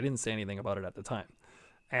piece." I didn't say anything about it at the time,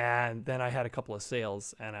 and then I had a couple of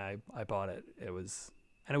sales, and I bought it. It was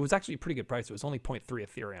actually a pretty good price. It was only zero point 0.3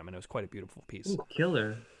 Ethereum, and it was quite a beautiful piece. Ooh,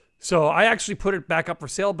 killer. So I actually put it back up for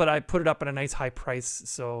sale, but I put it up at a nice high price.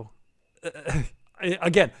 So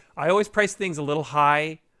again, I always price things a little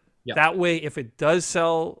high. Yep. That way, if it does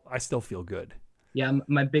sell, I still feel good. Yeah,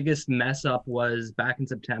 my biggest mess up was back in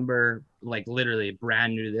September, like literally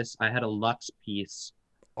brand new to this. I had a Lux piece,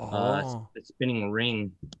 Oh, a spinning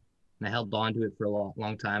ring, and I held on to it for a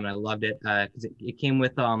long time, and I loved it because it came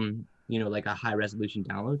with like a high resolution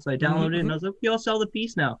download. So I downloaded it, and I was like, okay, I'll sell the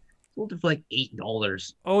piece now. Sold it for like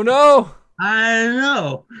 $8. oh no! I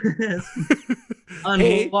know.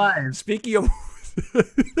 Hey, Unwise. speaking of,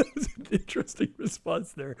 that was an interesting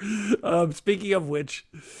response there. Speaking of which,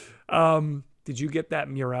 did you get that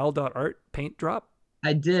Mural.art paint drop?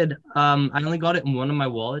 I did. I only got it in one of my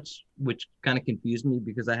wallets, which kind of confused me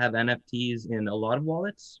because I have NFTs in a lot of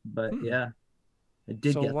wallets. But yeah, I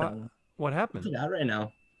did So get what? that one. What What's happened? it at right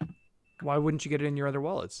now? Why wouldn't you get it in your other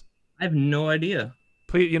wallets? I have no idea.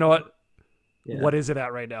 Please, you know what? Yeah, What is it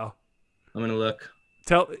at right now? I'm gonna look.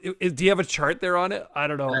 Do you have a chart there on it? I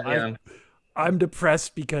don't know. Yeah. I'm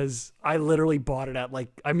depressed because I literally bought it at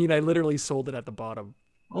I literally sold it at the bottom.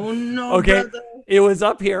 Oh no. Okay, Brother. it was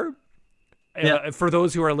up here. Yeah. For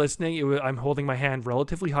those who are listening, I'm holding my hand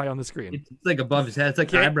relatively high on the screen. It's like above his head. It's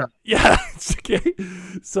like Okay. eyebrow. Yeah, it's okay.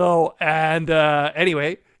 So, and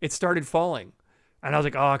anyway, it started falling. And I was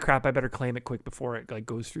like, oh, crap, I better claim it quick before it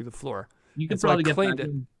goes through the floor. You can And so I probably get claimed back it.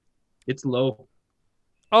 in. It's low.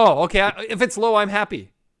 Oh, okay. If it's low, I'm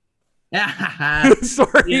happy. Yeah.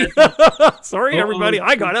 Sorry. Sorry, everybody.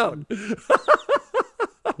 I got out.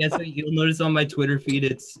 Yeah, so you'll notice on my Twitter feed,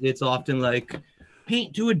 it's often like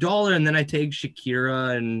paint to $1, and then I take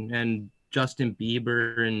Shakira and Justin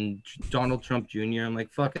Bieber and Donald Trump Jr. I'm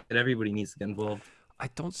like, fuck it, everybody needs to get involved. I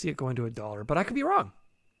don't see it going to $1, but I could be wrong.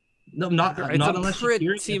 No, not It's unless a Shakira pretty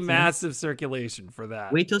gets in. massive circulation for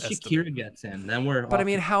that. Wait till estimate. Shakira gets in, then we're. But I off.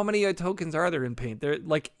 mean, how many tokens are there in Paint? There,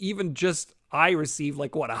 even just I received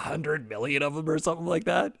 100 million of them or something like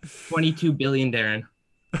that. 22 billion, Darren.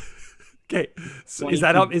 Okay, so is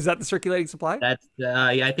that the circulating supply? That's yeah,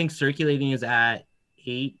 I think circulating is at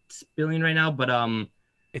 8 billion right now, but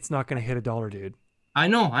It's not gonna hit $1, dude. I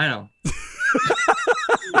know.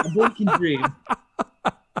 A boy can dream.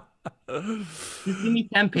 Just give me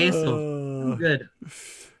 10 pesos. I'm good.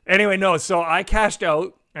 Anyway, no. So I cashed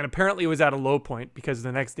out, and apparently it was at a low point because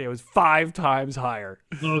the next day it was 5 times higher.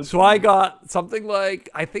 So I got something like,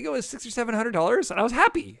 I think it was $600 or $700, and I was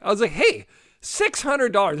happy. I was like, hey,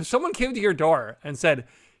 $600. If someone came to your door and said,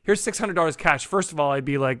 here's $600 cash, first of all, I'd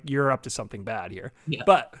be like, you're up to something bad here. Yeah.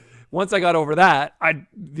 But once I got over that, and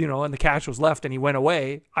the cash was left and he went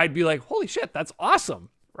away, I'd be like, holy shit, that's awesome,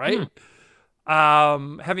 right?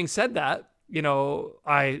 Having said that,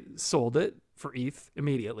 I sold it for ETH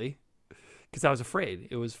immediately because I was afraid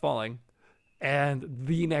it was falling. And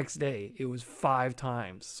the next day, it was 5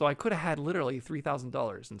 times. So I could have had literally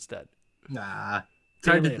 $3,000 instead. Nah.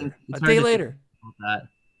 A day later. That.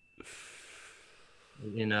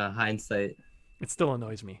 In hindsight. It still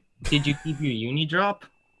annoys me. Did you keep your uni drop?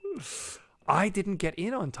 I didn't get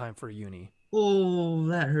in on time for uni. Oh,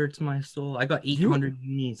 that hurts my soul. I got 800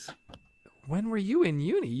 unis. When were you in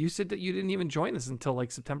uni? You said that you didn't even join us until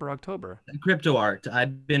September, October. Crypto art.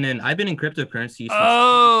 I've been in cryptocurrency since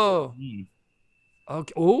Oh.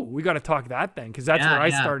 Okay. Oh, we got to talk that then, because that's where I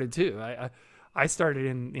started too. I started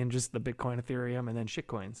in just the Bitcoin, Ethereum, and then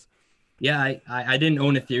shitcoins. Yeah, I didn't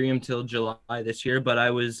own Ethereum till July this year, but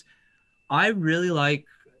I really like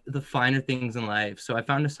the finer things in life. So I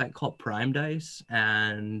found a site called Prime Dice,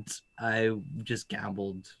 and I just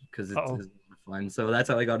gambled because it's fun. So that's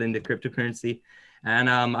how I got into cryptocurrency. And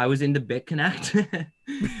I was into BitConnect.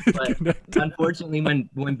 But unfortunately,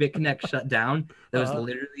 when BitConnect shut down, that was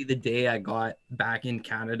literally the day I got back in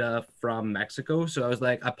Canada from Mexico. So I was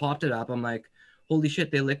like, I popped it up. I'm like, holy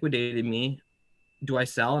shit, they liquidated me. Do I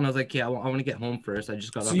sell? And I was like, yeah, I want to get home first. I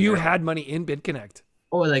just got. So you had money in BitConnect?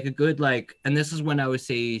 Oh, like a good and this is when I was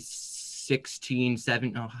say 16,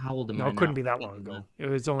 17. Oh, how old am I? No, it couldn't be that long ago. It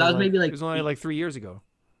was only it was only 3 years ago.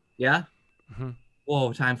 Yeah. Mm-hmm.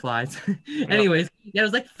 Whoa, time flies. Anyways, yeah, it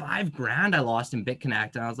was like $5,000 I lost in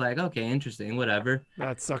BitConnect, and I was like, okay, interesting, whatever.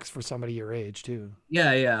 That sucks for somebody your age too.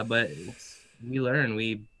 Yeah, but we learn,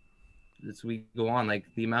 we go on. Like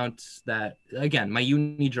the amounts that, again, my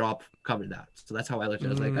uni drop covered that, so that's how I looked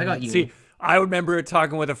at it. I was like, I got uni. See, I remember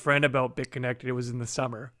talking with a friend about BitConnect. It was in the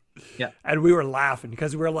summer, Yeah. And we were laughing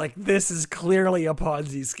because we were like, this is clearly a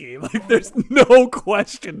Ponzi scheme. Like, there's no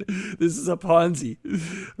question this is a Ponzi,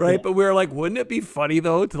 right? Yeah. But we were like, wouldn't it be funny,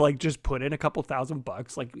 though, to like just put in a couple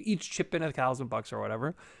 $1,000, like each chip in $1,000 or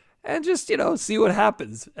whatever, and just, see what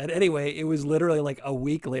happens. And anyway, it was literally like a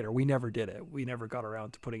week later. We never did it. We never got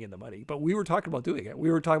around to putting in the money. But we were talking about doing it.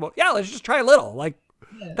 We were talking about, yeah, let's just try a little, like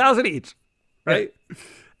 1,000 each, right?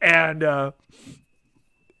 And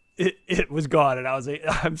it was gone, and I was like,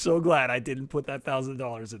 I'm so glad I didn't put that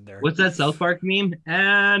 $1,000 in there. What's that South Park meme?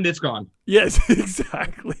 And it's gone. Yes,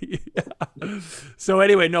 exactly. Yeah. So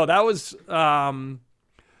anyway, no, that was I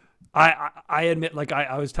admit, like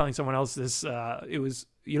I was telling someone else this. It was,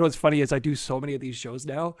 what's funny is I do so many of these shows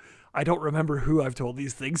now. I don't remember who I've told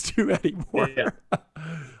these things to anymore. Yeah.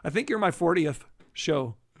 I think you're my 40th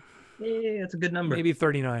show. Yeah, that's a good number. Maybe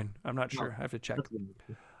 39. I'm not sure. I have to check.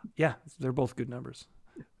 Yeah, they're both good numbers.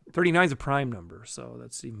 39 is a prime number, so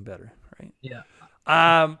that's even better, right? Yeah.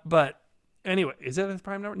 But anyway, is that a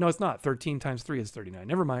prime number? No, it's not. 13 times 3 is 39.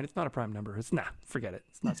 Never mind. It's not a prime number. Forget it.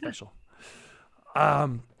 It's not special.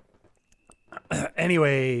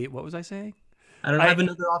 Anyway, what was I saying? I have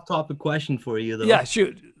another off-topic question for you, though. Yeah,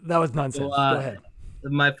 shoot. That was nonsense. Go ahead.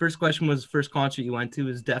 My first question was, first concert you went to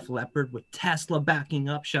was Def Leppard with Tesla backing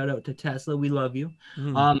up. Shout out to Tesla. We love you.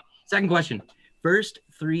 Mm-hmm. Second question. First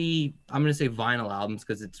 3, I'm going to say vinyl albums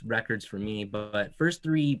because it's records for me, but first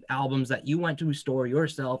 3 albums that you went to a store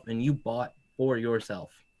yourself and you bought for yourself.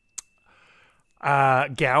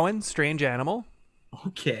 Gowan, Strange Animal.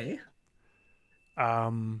 Okay.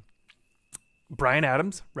 Bryan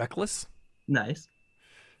Adams, Reckless. Nice.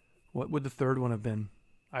 What would the third one have been?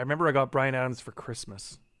 I remember I got Bryan Adams for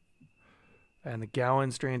Christmas. And the Gowan,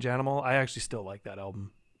 Strange Animal, I actually still like that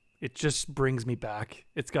album. It just brings me back.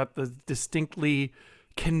 It's got the distinctly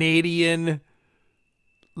Canadian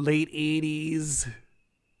late 80s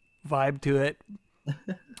vibe to it.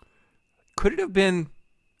 Could it have been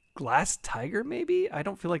Glass Tiger, maybe? I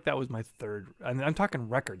don't feel like that was my third. I mean, I'm talking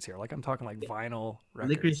records here. Like, I'm talking like vinyl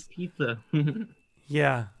records. Licorice Pizza.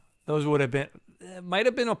 Yeah, those would have been. It might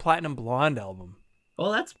have been a Platinum Blonde album.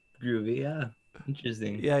 Oh, that's groovy. Yeah.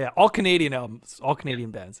 Interesting. Yeah. All Canadian albums, all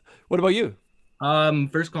Canadian bands. What about you?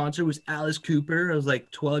 First concert was Alice Cooper. I was like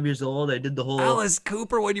 12 years old. I did the whole Alice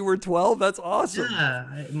Cooper when you were 12. That's awesome.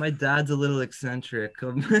 Yeah, my dad's a little eccentric.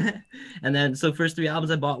 And then, so first 3 albums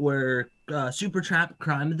I bought were Supertramp,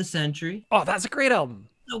 Crime of the Century. Oh, that's a great album.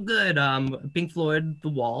 So good. Pink Floyd, The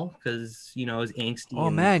Wall, because it was angsty. Oh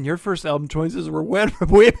man, your first album choices were way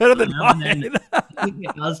better than mine.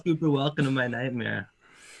 Alice Cooper, Welcome to My Nightmare.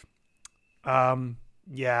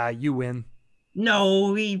 Yeah, you win.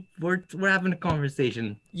 No, we're having a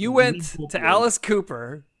conversation. You went to Alice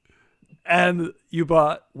Cooper, and you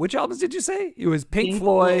bought, which albums did you say? It was Pink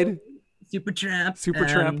Floyd,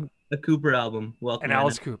 Supertramp, a Cooper album. Welcome, and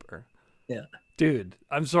Alice Cooper. Yeah, dude,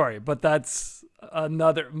 I'm sorry, but that's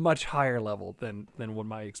another much higher level than what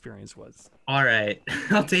my experience was. All right,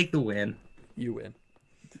 I'll take the win. You win.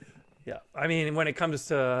 Yeah, I mean, when it comes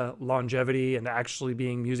to longevity and actually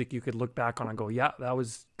being music you could look back on and go, yeah, that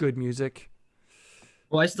was good music.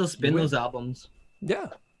 Well, I still spin those albums. Yeah.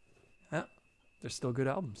 They're still good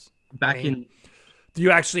albums. Do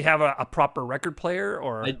you actually have a proper record player,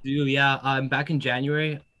 or? I do, yeah. Back in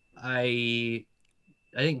January, I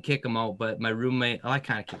didn't kick him out, but my roommate, I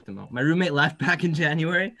kind of kicked him out. My roommate left back in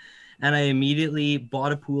January, and I immediately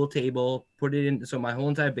bought a pool table, put it in. So my whole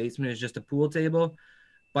entire basement is just a pool table,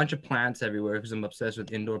 bunch of plants everywhere because I'm obsessed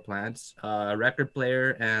with indoor plants, a record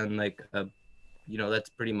player, and that's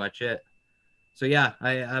pretty much it. So yeah,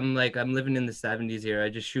 I'm living in the 70s here. I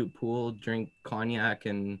just shoot pool, drink cognac,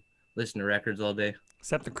 and listen to records all day.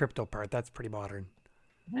 Except the crypto part, that's pretty modern.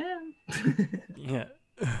 Yeah.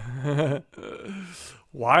 Yeah.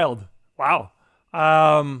 Wild. Wow.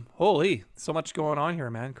 Holy, so much going on here,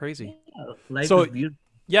 man. Crazy. Yeah, life is beautiful.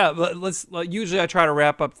 Yeah, usually I try to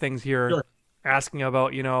wrap up things here asking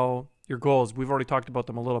about, your goals. We've already talked about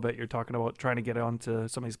them a little bit. You're talking about trying to get onto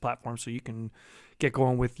some of these platforms so you can get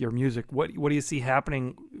going with your music. What do you see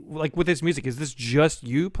happening like with this music? Is this just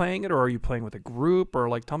you playing it, or are you playing with a group,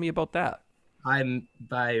 or tell me about that? I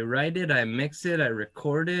write it, I mix it, I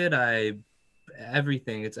record it,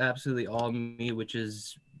 everything. It's absolutely all me, which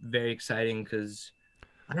is very exciting because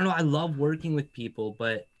I don't know, I love working with people,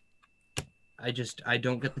 but I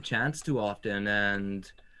don't get the chance too often,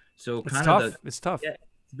 and so it's tough. It's tough. Yeah,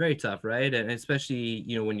 it's very tough, right? And especially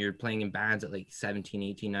when you're playing in bands at like 17,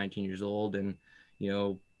 18, 19 years old, and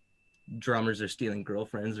drummers are stealing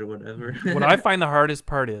girlfriends or whatever. What I find the hardest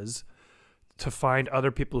part is to find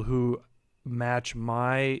other people who match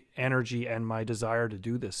my energy and my desire to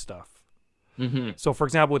do this stuff. Mm-hmm. So, for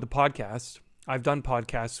example, with the podcast, I've done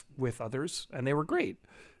podcasts with others and they were great,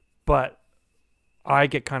 but I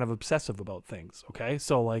get kind of obsessive about things. Okay.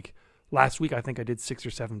 So, like last week, I think I did 6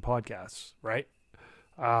 or 7 podcasts, right?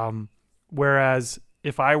 Whereas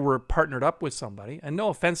if I were partnered up with somebody, and no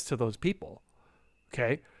offense to those people,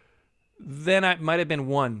 okay, then I might have been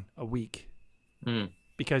 1 a week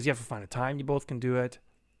because you have to find a time you both can do it.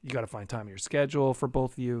 You got to find time in your schedule for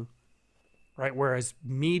both of you. Right. Whereas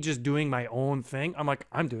me just doing my own thing, I'm like,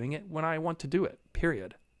 I'm doing it when I want to do it,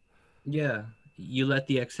 period. Yeah. You let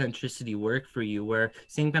the eccentricity work for you, where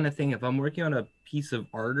same kind of thing. If I'm working on a piece of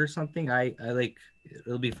art or something, I like,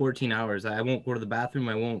 it'll be 14 hours. I won't go to the bathroom.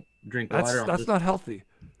 I won't drink water. That's not healthy.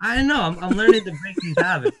 I know. I'm learning to break these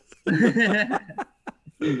habits.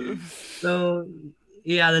 So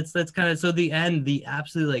yeah, that's kind of, so the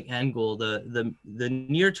absolute like end goal, the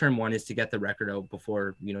near term one is to get the record out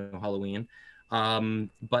before, you know, Halloween.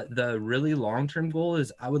 But the really long term goal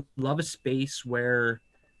is I would love a space where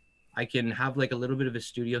I can have like a little bit of a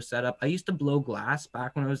studio setup. I used to blow glass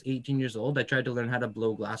back when I was 18 years old. I tried to learn how to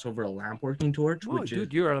blow glass over a lamp working torch. Oh,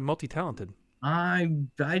 dude, you're multi-talented. I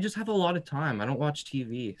just have a lot of time. I don't watch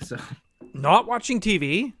TV, so. Not watching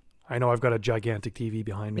TV. I know I've got a gigantic TV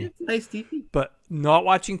behind me. It's nice TV. But not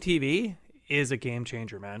watching TV is a game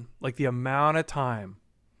changer, man. Like the amount of time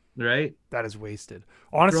right that is wasted.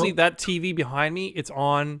 Honestly, that TV behind me, it's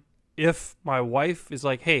on if my wife is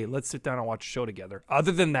like, hey, let's sit down and watch a show together.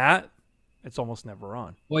 Other than that, it's almost never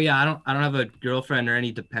on. Well, yeah, I don't have a girlfriend or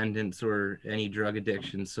any dependence or any drug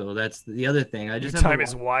addiction, so that's the other thing. I just Your time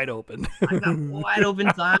is wide open. I got wide open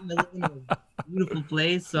time. I live in a beautiful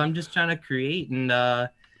place, so I'm just trying to create. And I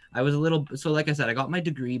was so like I said, I got my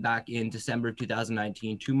degree back in December of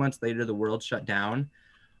 2019. 2 months later, the world shut down.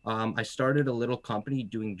 I started a little company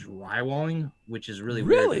doing drywalling, which is really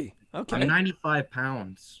weird. Okay. I'm 95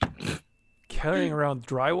 pounds. Carrying around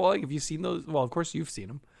drywalling? Have you seen those? Well, of course you've seen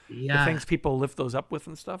them. Yeah. The things people lift those up with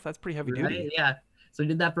and stuff. That's pretty heavy duty. Yeah. So I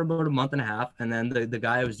did that for about a month and a half. And then the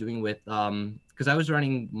guy I was doing with, because I was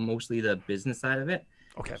running mostly the business side of it.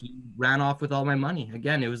 Okay. He ran off with all my money.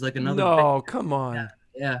 Again, it was like another. No, come on.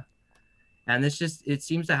 Yeah. And it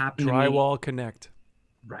seems to happen. Drywall Connect.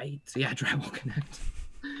 Right. So yeah, Drywall Connect.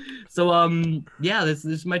 So yeah, this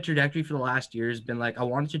is my trajectory for the last year has been like, I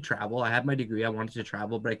wanted to travel. I had my degree. I wanted to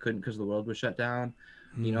travel, but I couldn't because the world was shut down.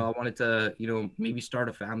 You know, I wanted to, you know, maybe start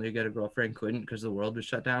a family or get a girlfriend. Couldn't because the world was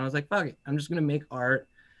shut down. I was like, fuck it. I'm just going to make art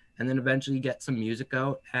and then eventually get some music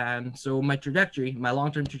out. And so my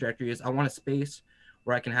long-term trajectory is I want a space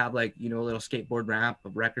where I can have like, you know, a little skateboard ramp, a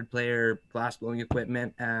record player, glass blowing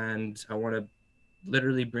equipment. And I want to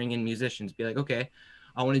literally bring in musicians, be like, okay,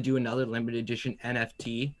 I want to do another limited edition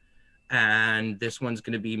NFT. And this one's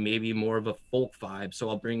going to be maybe more of a folk vibe. So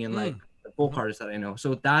I'll bring in like the folk artists that I know.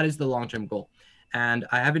 So that is the long-term goal. And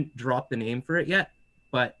I haven't dropped the name for it yet,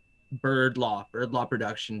 but Bird Law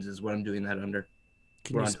Productions is what I'm doing that under.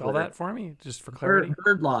 Can you spell that for me, just for clarity?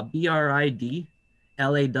 Bird Law, BRIDLAW.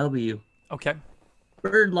 Okay.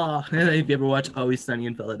 Bird Law. Have you ever watched Always Sunny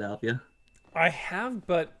in Philadelphia? I have,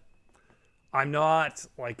 but I'm not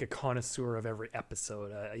like a connoisseur of every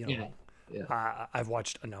episode. I've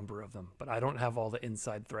watched a number of them, but I don't have all the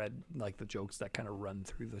inside thread, like the jokes that kind of run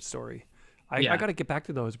through the story. I got to get back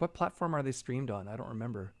to those. What platform are they streamed on? I don't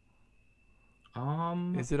remember.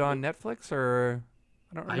 Is it on Netflix or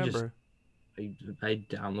I don't remember. I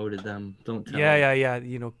downloaded them. Don't tell me. Yeah.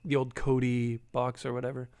 You know, the old Kodi box or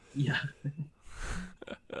whatever. Yeah.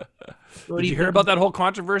 Did you hear about that whole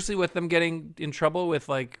controversy with them getting in trouble with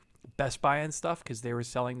like Best Buy and stuff because they were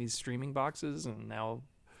selling these streaming boxes, and now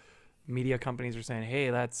media companies are saying, hey,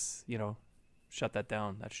 that's, you know, shut that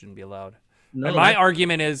down. That shouldn't be allowed. No, and my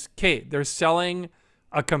argument is, okay, they're selling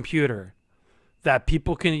a computer that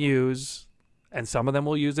people can use, and some of them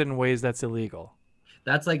will use it in ways that's illegal.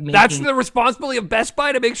 That's like that's the responsibility of Best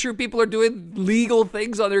Buy to make sure people are doing legal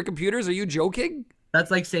things on their computers. Are you joking?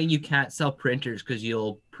 That's like saying you can't sell printers because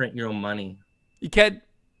you'll print your own money. You can't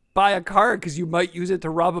buy a car because you might use it to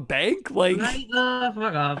rob a bank. Like,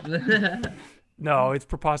 fuck off. No, it's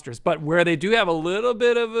preposterous. But where they do have a little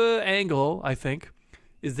bit of an angle, I think,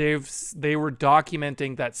 is they were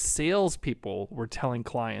documenting that salespeople were telling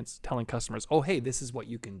customers, oh, hey, this is what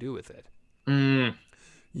you can do with it.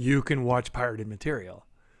 You can watch pirated material.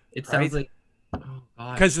 It sounds like,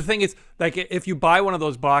 because the thing is, like, if you buy one of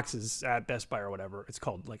those boxes at Best Buy or whatever, it's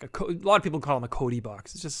called like a lot of people call them a Kodi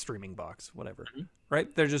box. It's just a streaming box, whatever,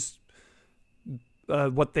 right? They're just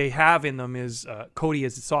what they have in them is Kodi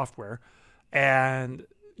is the software, and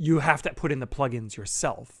you have to put in the plugins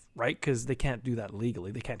yourself, right? Because they can't do that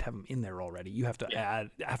legally. They can't have them in there already. You have to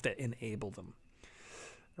have to enable them,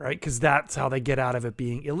 right? Because that's how they get out of it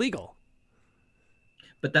being illegal.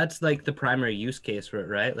 But that's like the primary use case for it,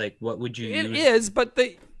 right? Like, what would you It use? is, but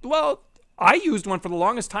I used one for the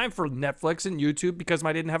longest time for Netflix and YouTube because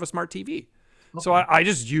I didn't have a smart TV. So I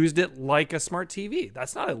just used it like a smart TV.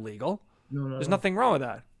 That's not illegal. No, There's nothing wrong with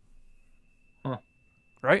that. Huh.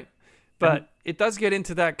 Right? But it does get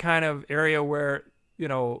into that kind of area where, you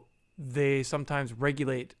know, they sometimes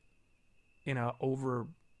regulate in a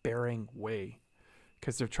overbearing way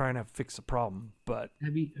because they're trying to fix a problem. But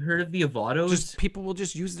Have you heard of the Avatos? just people will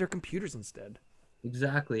just use their computers instead.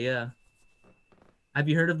 Exactly, yeah. Have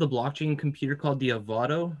you heard of the blockchain computer called the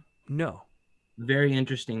Avato? No. Very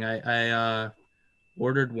interesting. I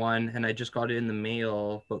ordered one and I just got it in the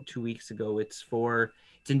mail about 2 weeks ago. It's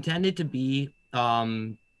intended to be a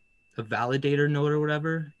validator node or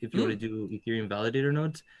whatever, if you want to do Ethereum validator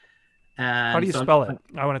nodes. And How do you spell it?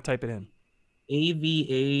 I want to type it in.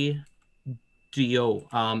 AVADO.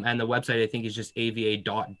 And the website I think is just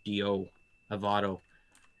ava.do, Avato.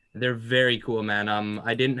 They're very cool, man.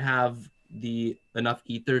 I didn't have enough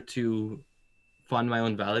ether to fund my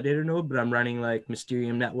own validator node, but I'm running like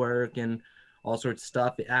Mysterium network and all sorts of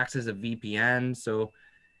stuff. It acts as a VPN. So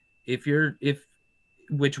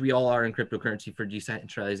which we all are in cryptocurrency for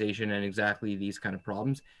decentralization and exactly these kind of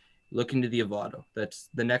problems, look into the Avato. That's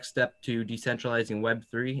the next step to decentralizing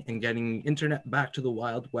Web3 and getting internet back to the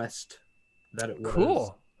Wild West that it was.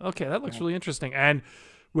 Cool. Okay, that looks really interesting. And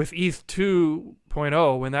with ETH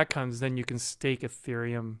 2.0, when that comes, then you can stake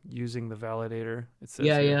Ethereum using the validator. It says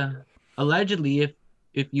Yeah, here. yeah. Allegedly,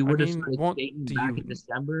 if you would have mean, started staking back in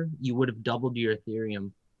December, you would have doubled your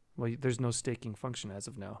Ethereum. Well, there's no staking function as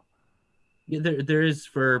of now. Yeah, there is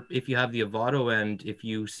for if you have the Avato and if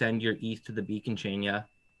you send your ETH to the Beacon chain, yeah.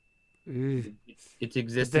 It's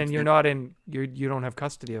existed. Then you're not in. You don't have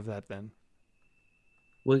custody of that then.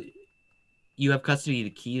 Well, you have custody of the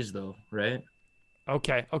keys though, right?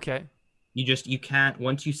 Okay. Okay. You can't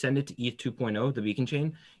once you send it to ETH 2.0, the Beacon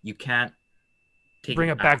chain, you can't bring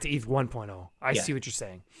it back to ETH 1.0. I see what you're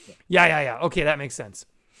saying. Yeah. Okay, that makes sense.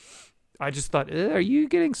 I just thought, are you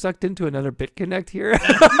getting sucked into another BitConnect here?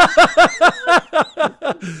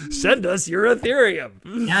 Send us your Ethereum.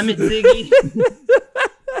 Damn it, Ziggy.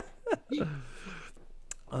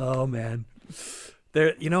 Oh man,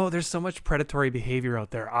 there's so much predatory behavior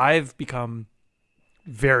out there. I've become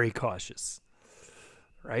very cautious,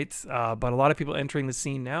 right? But a lot of people entering the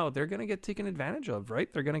scene now, they're gonna get taken advantage of,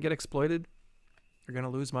 right? They're gonna get exploited. They're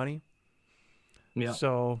gonna lose money. Yeah.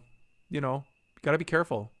 So, gotta be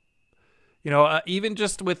careful. Even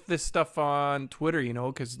just with this stuff on Twitter,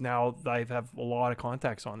 because now I have a lot of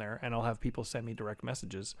contacts on there, and I'll have people send me direct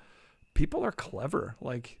messages. People are clever.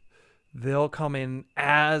 Like, they'll come in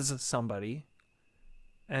as somebody,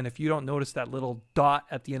 and if you don't notice that little dot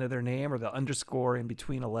at the end of their name or the underscore in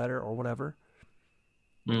between a letter or whatever,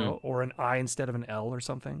 or an I instead of an L or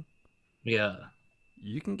something, yeah,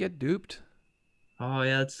 you can get duped. Oh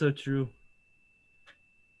yeah, that's so true.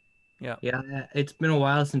 Yeah. Yeah, it's been a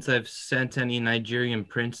while since I've sent any Nigerian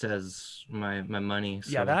prince as my money.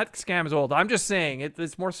 So. Yeah, that scam is old. I'm just saying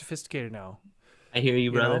it's more sophisticated now. I hear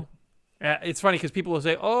you, brother. It's funny because people will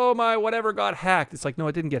say, "Oh, my whatever got hacked." It's like, no,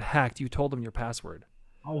 it didn't get hacked. You told them your password.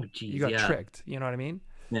 Oh, geez, you got tricked. You know what I mean?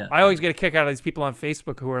 Yeah. I always get a kick out of these people on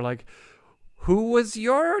Facebook who are like, "Who was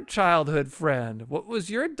your childhood friend? What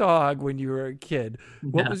was your dog when you were a kid?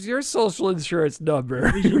 What was your social insurance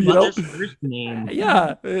number? Your first name?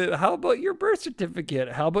 Yeah. How about your birth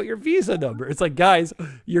certificate? How about your visa number?" It's like, guys,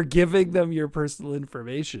 you're giving them your personal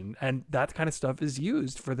information, and that kind of stuff is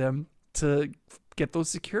used for them to get those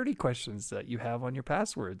security questions that you have on your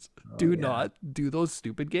passwords. Do not do those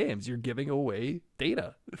stupid games. You're giving away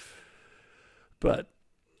data. But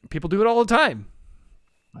people do it all the time.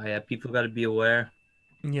 Oh yeah, people got to be aware.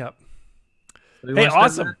 Yep. So hey,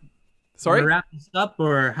 awesome. Sorry. Wrap this up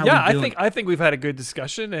or how? Yeah, I think we've had a good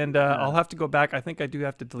discussion, and I'll have to go back. I think I do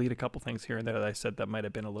have to delete a couple things here and there that I said that might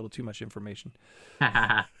have been a little too much information.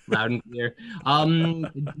 Loud and clear.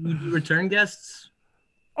 Do you return guests?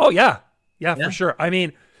 Oh yeah, for sure. I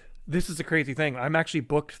mean, this is a crazy thing. I'm actually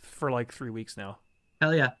booked for like 3 weeks now.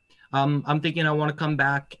 Hell yeah. I'm thinking I want to come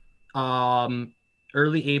back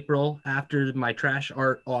early April after my trash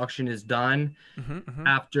art auction is done.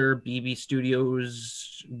 After BB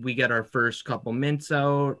Studios, we get our first couple mints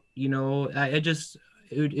out.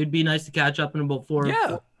 It'd be nice to catch up in about 4.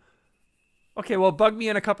 Yeah. Okay, well, bug me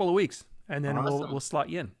in a couple of weeks, and then Awesome. we'll slot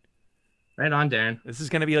you in. Right on, Darren. This is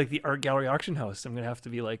gonna be like the art gallery auction house. I'm gonna have to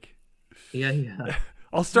be like, yeah.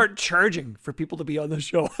 I'll start charging for people to be on the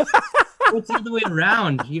show. What's the other way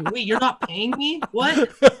around? Wait, you're not paying me? What?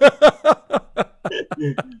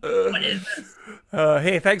 What is this?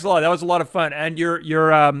 Hey, thanks a lot. That was a lot of fun. And your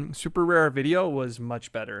super rare video was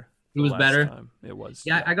much better. It was better. Time. It was.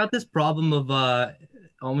 Yeah, I got this problem of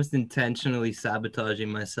almost intentionally sabotaging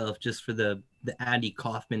myself just for the Andy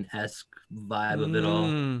Kaufman-esque vibe of it all.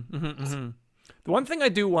 The one thing I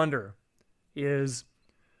do wonder is,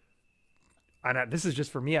 and this is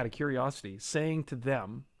just for me out of curiosity, saying to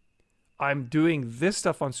them, I'm doing this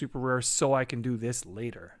stuff on super rare so I can do this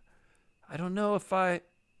later. I don't know if they're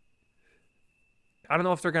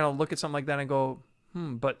going to look at something like that and go,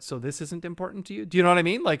 but so this isn't important to you? Do you know what I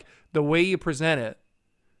mean? Like the way you present it,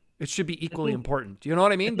 it should be equally important. Do you know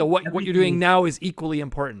what I mean? What you're doing now is equally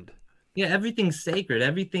important. Yeah, everything's sacred.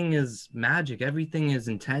 Everything is magic. Everything is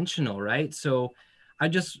intentional, right? So I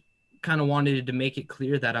just kind of wanted to make it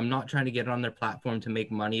clear that I'm not trying to get on their platform to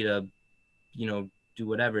make money to, do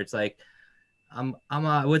whatever. It's like, I'm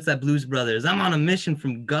what's that, Blues Brothers? I'm on a mission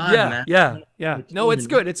from God, man. Yeah. No, it's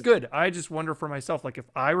good. It's good. I just wonder for myself, like if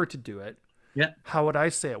I were to do it, how would I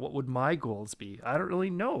say it? What would my goals be? I don't really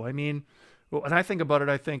know. I mean, when I think about it,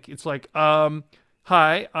 I think it's like,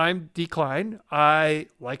 hi, I'm Decline. I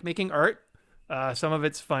like making art. Some of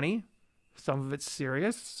it's funny. Some of it's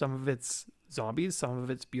serious. Some of it's zombies. Some of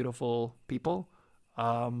it's beautiful people.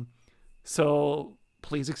 So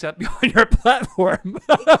please accept me on your platform.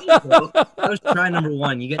 That was try number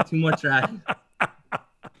 1. You get 2 more tries.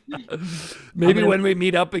 Maybe when we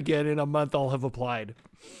meet up again in a month, I'll have applied.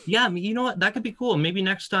 Yeah, you know what? That could be cool. Maybe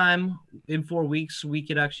next time in 4 weeks, we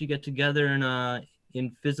could actually get together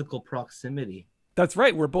in physical proximity. That's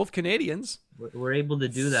right. We're both Canadians. We're able to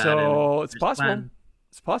do that. So it's possible.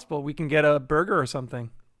 It's possible. We can get a burger or something.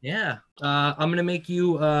 Yeah. I'm going to make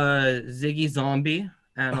you Ziggy Zombie.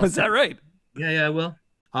 And is that right? Yeah, I will.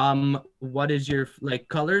 What is your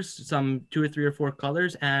colors? Some 2 or 3 or 4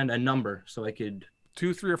 colors and a number, so I could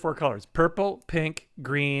 2, 3, or 4 colors: purple, pink,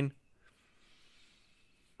 green.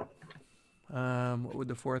 What would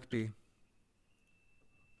the 4th be?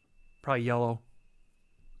 Probably yellow.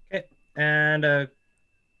 Okay, and a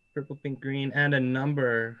purple, pink, green, and a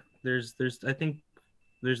number. I think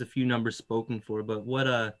there's a few numbers spoken for, but what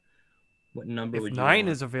number would you 9 want?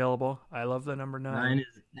 is available. I love the number 9. 9 is,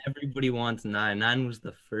 everybody wants 9. 9 was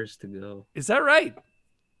the first to go. Is that right?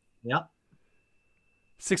 Yep.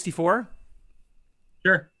 64?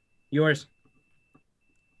 Sure. Yours.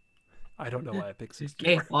 I don't know why I picked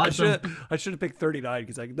 64. Okay, awesome. I should have picked 39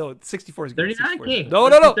 because 64 is good. 39? Okay.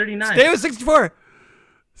 No. 39. Stay with 64.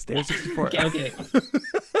 Stay with 64. Okay.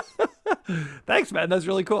 Thanks, man. That's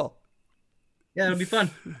really cool. Yeah, it'll be fun.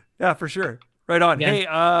 Yeah, for sure. Right on. Yeah.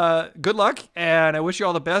 Hey, good luck, and I wish you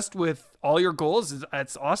all the best with all your goals.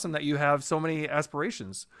 It's awesome that you have so many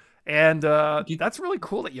aspirations, and that's really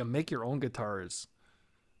cool that you make your own guitars.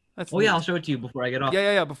 That's neat. Yeah, I'll show it to you before I get off.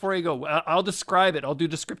 Yeah. Before you go, I'll describe it. I'll do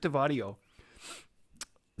descriptive audio.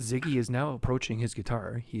 Ziggy is now approaching his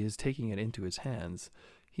guitar. He is taking it into his hands.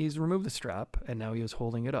 He's removed the strap, and now he is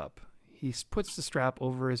holding it up. He puts the strap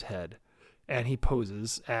over his head, and he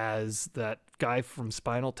poses as that guy from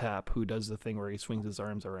Spinal Tap who does the thing where he swings his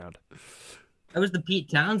arms around. That was the Pete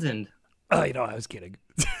Townsend. Oh, I was kidding.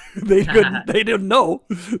 They didn't know.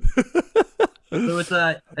 So it's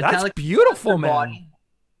that's beautiful, man. Body.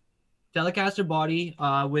 Telecaster body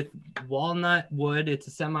with walnut wood. It's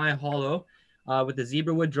a semi-hollow with the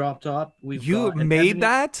zebra wood drop top. You made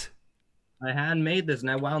that? I handmade this, and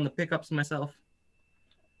I wound the pickups myself.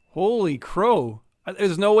 Holy crow.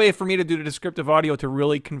 There's no way for me to do the descriptive audio to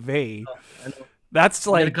really convey. That's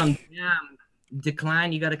like... You gotta come jam.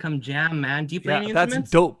 Decline, you gotta come jam, man. Do you play any instruments? That's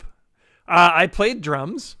dope. I played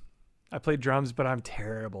drums. But I'm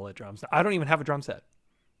terrible at drums. I don't even have a drum set.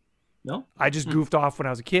 No? I just goofed off when I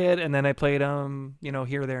was a kid, and then I played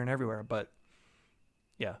here, there, and everywhere. But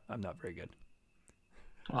yeah, I'm not very good.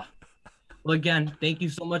 Oh. Well, again, thank you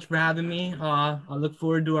so much for having me. I look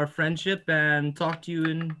forward to our friendship and talk to you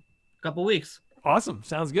in a couple weeks. Awesome.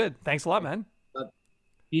 Sounds good. Thanks a lot, man.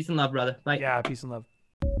 Peace and love, brother. Bye. Yeah, peace and love.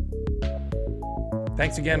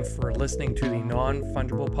 Thanks again for listening to the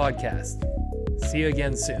Non-Fungible Podcast. See you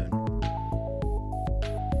again soon.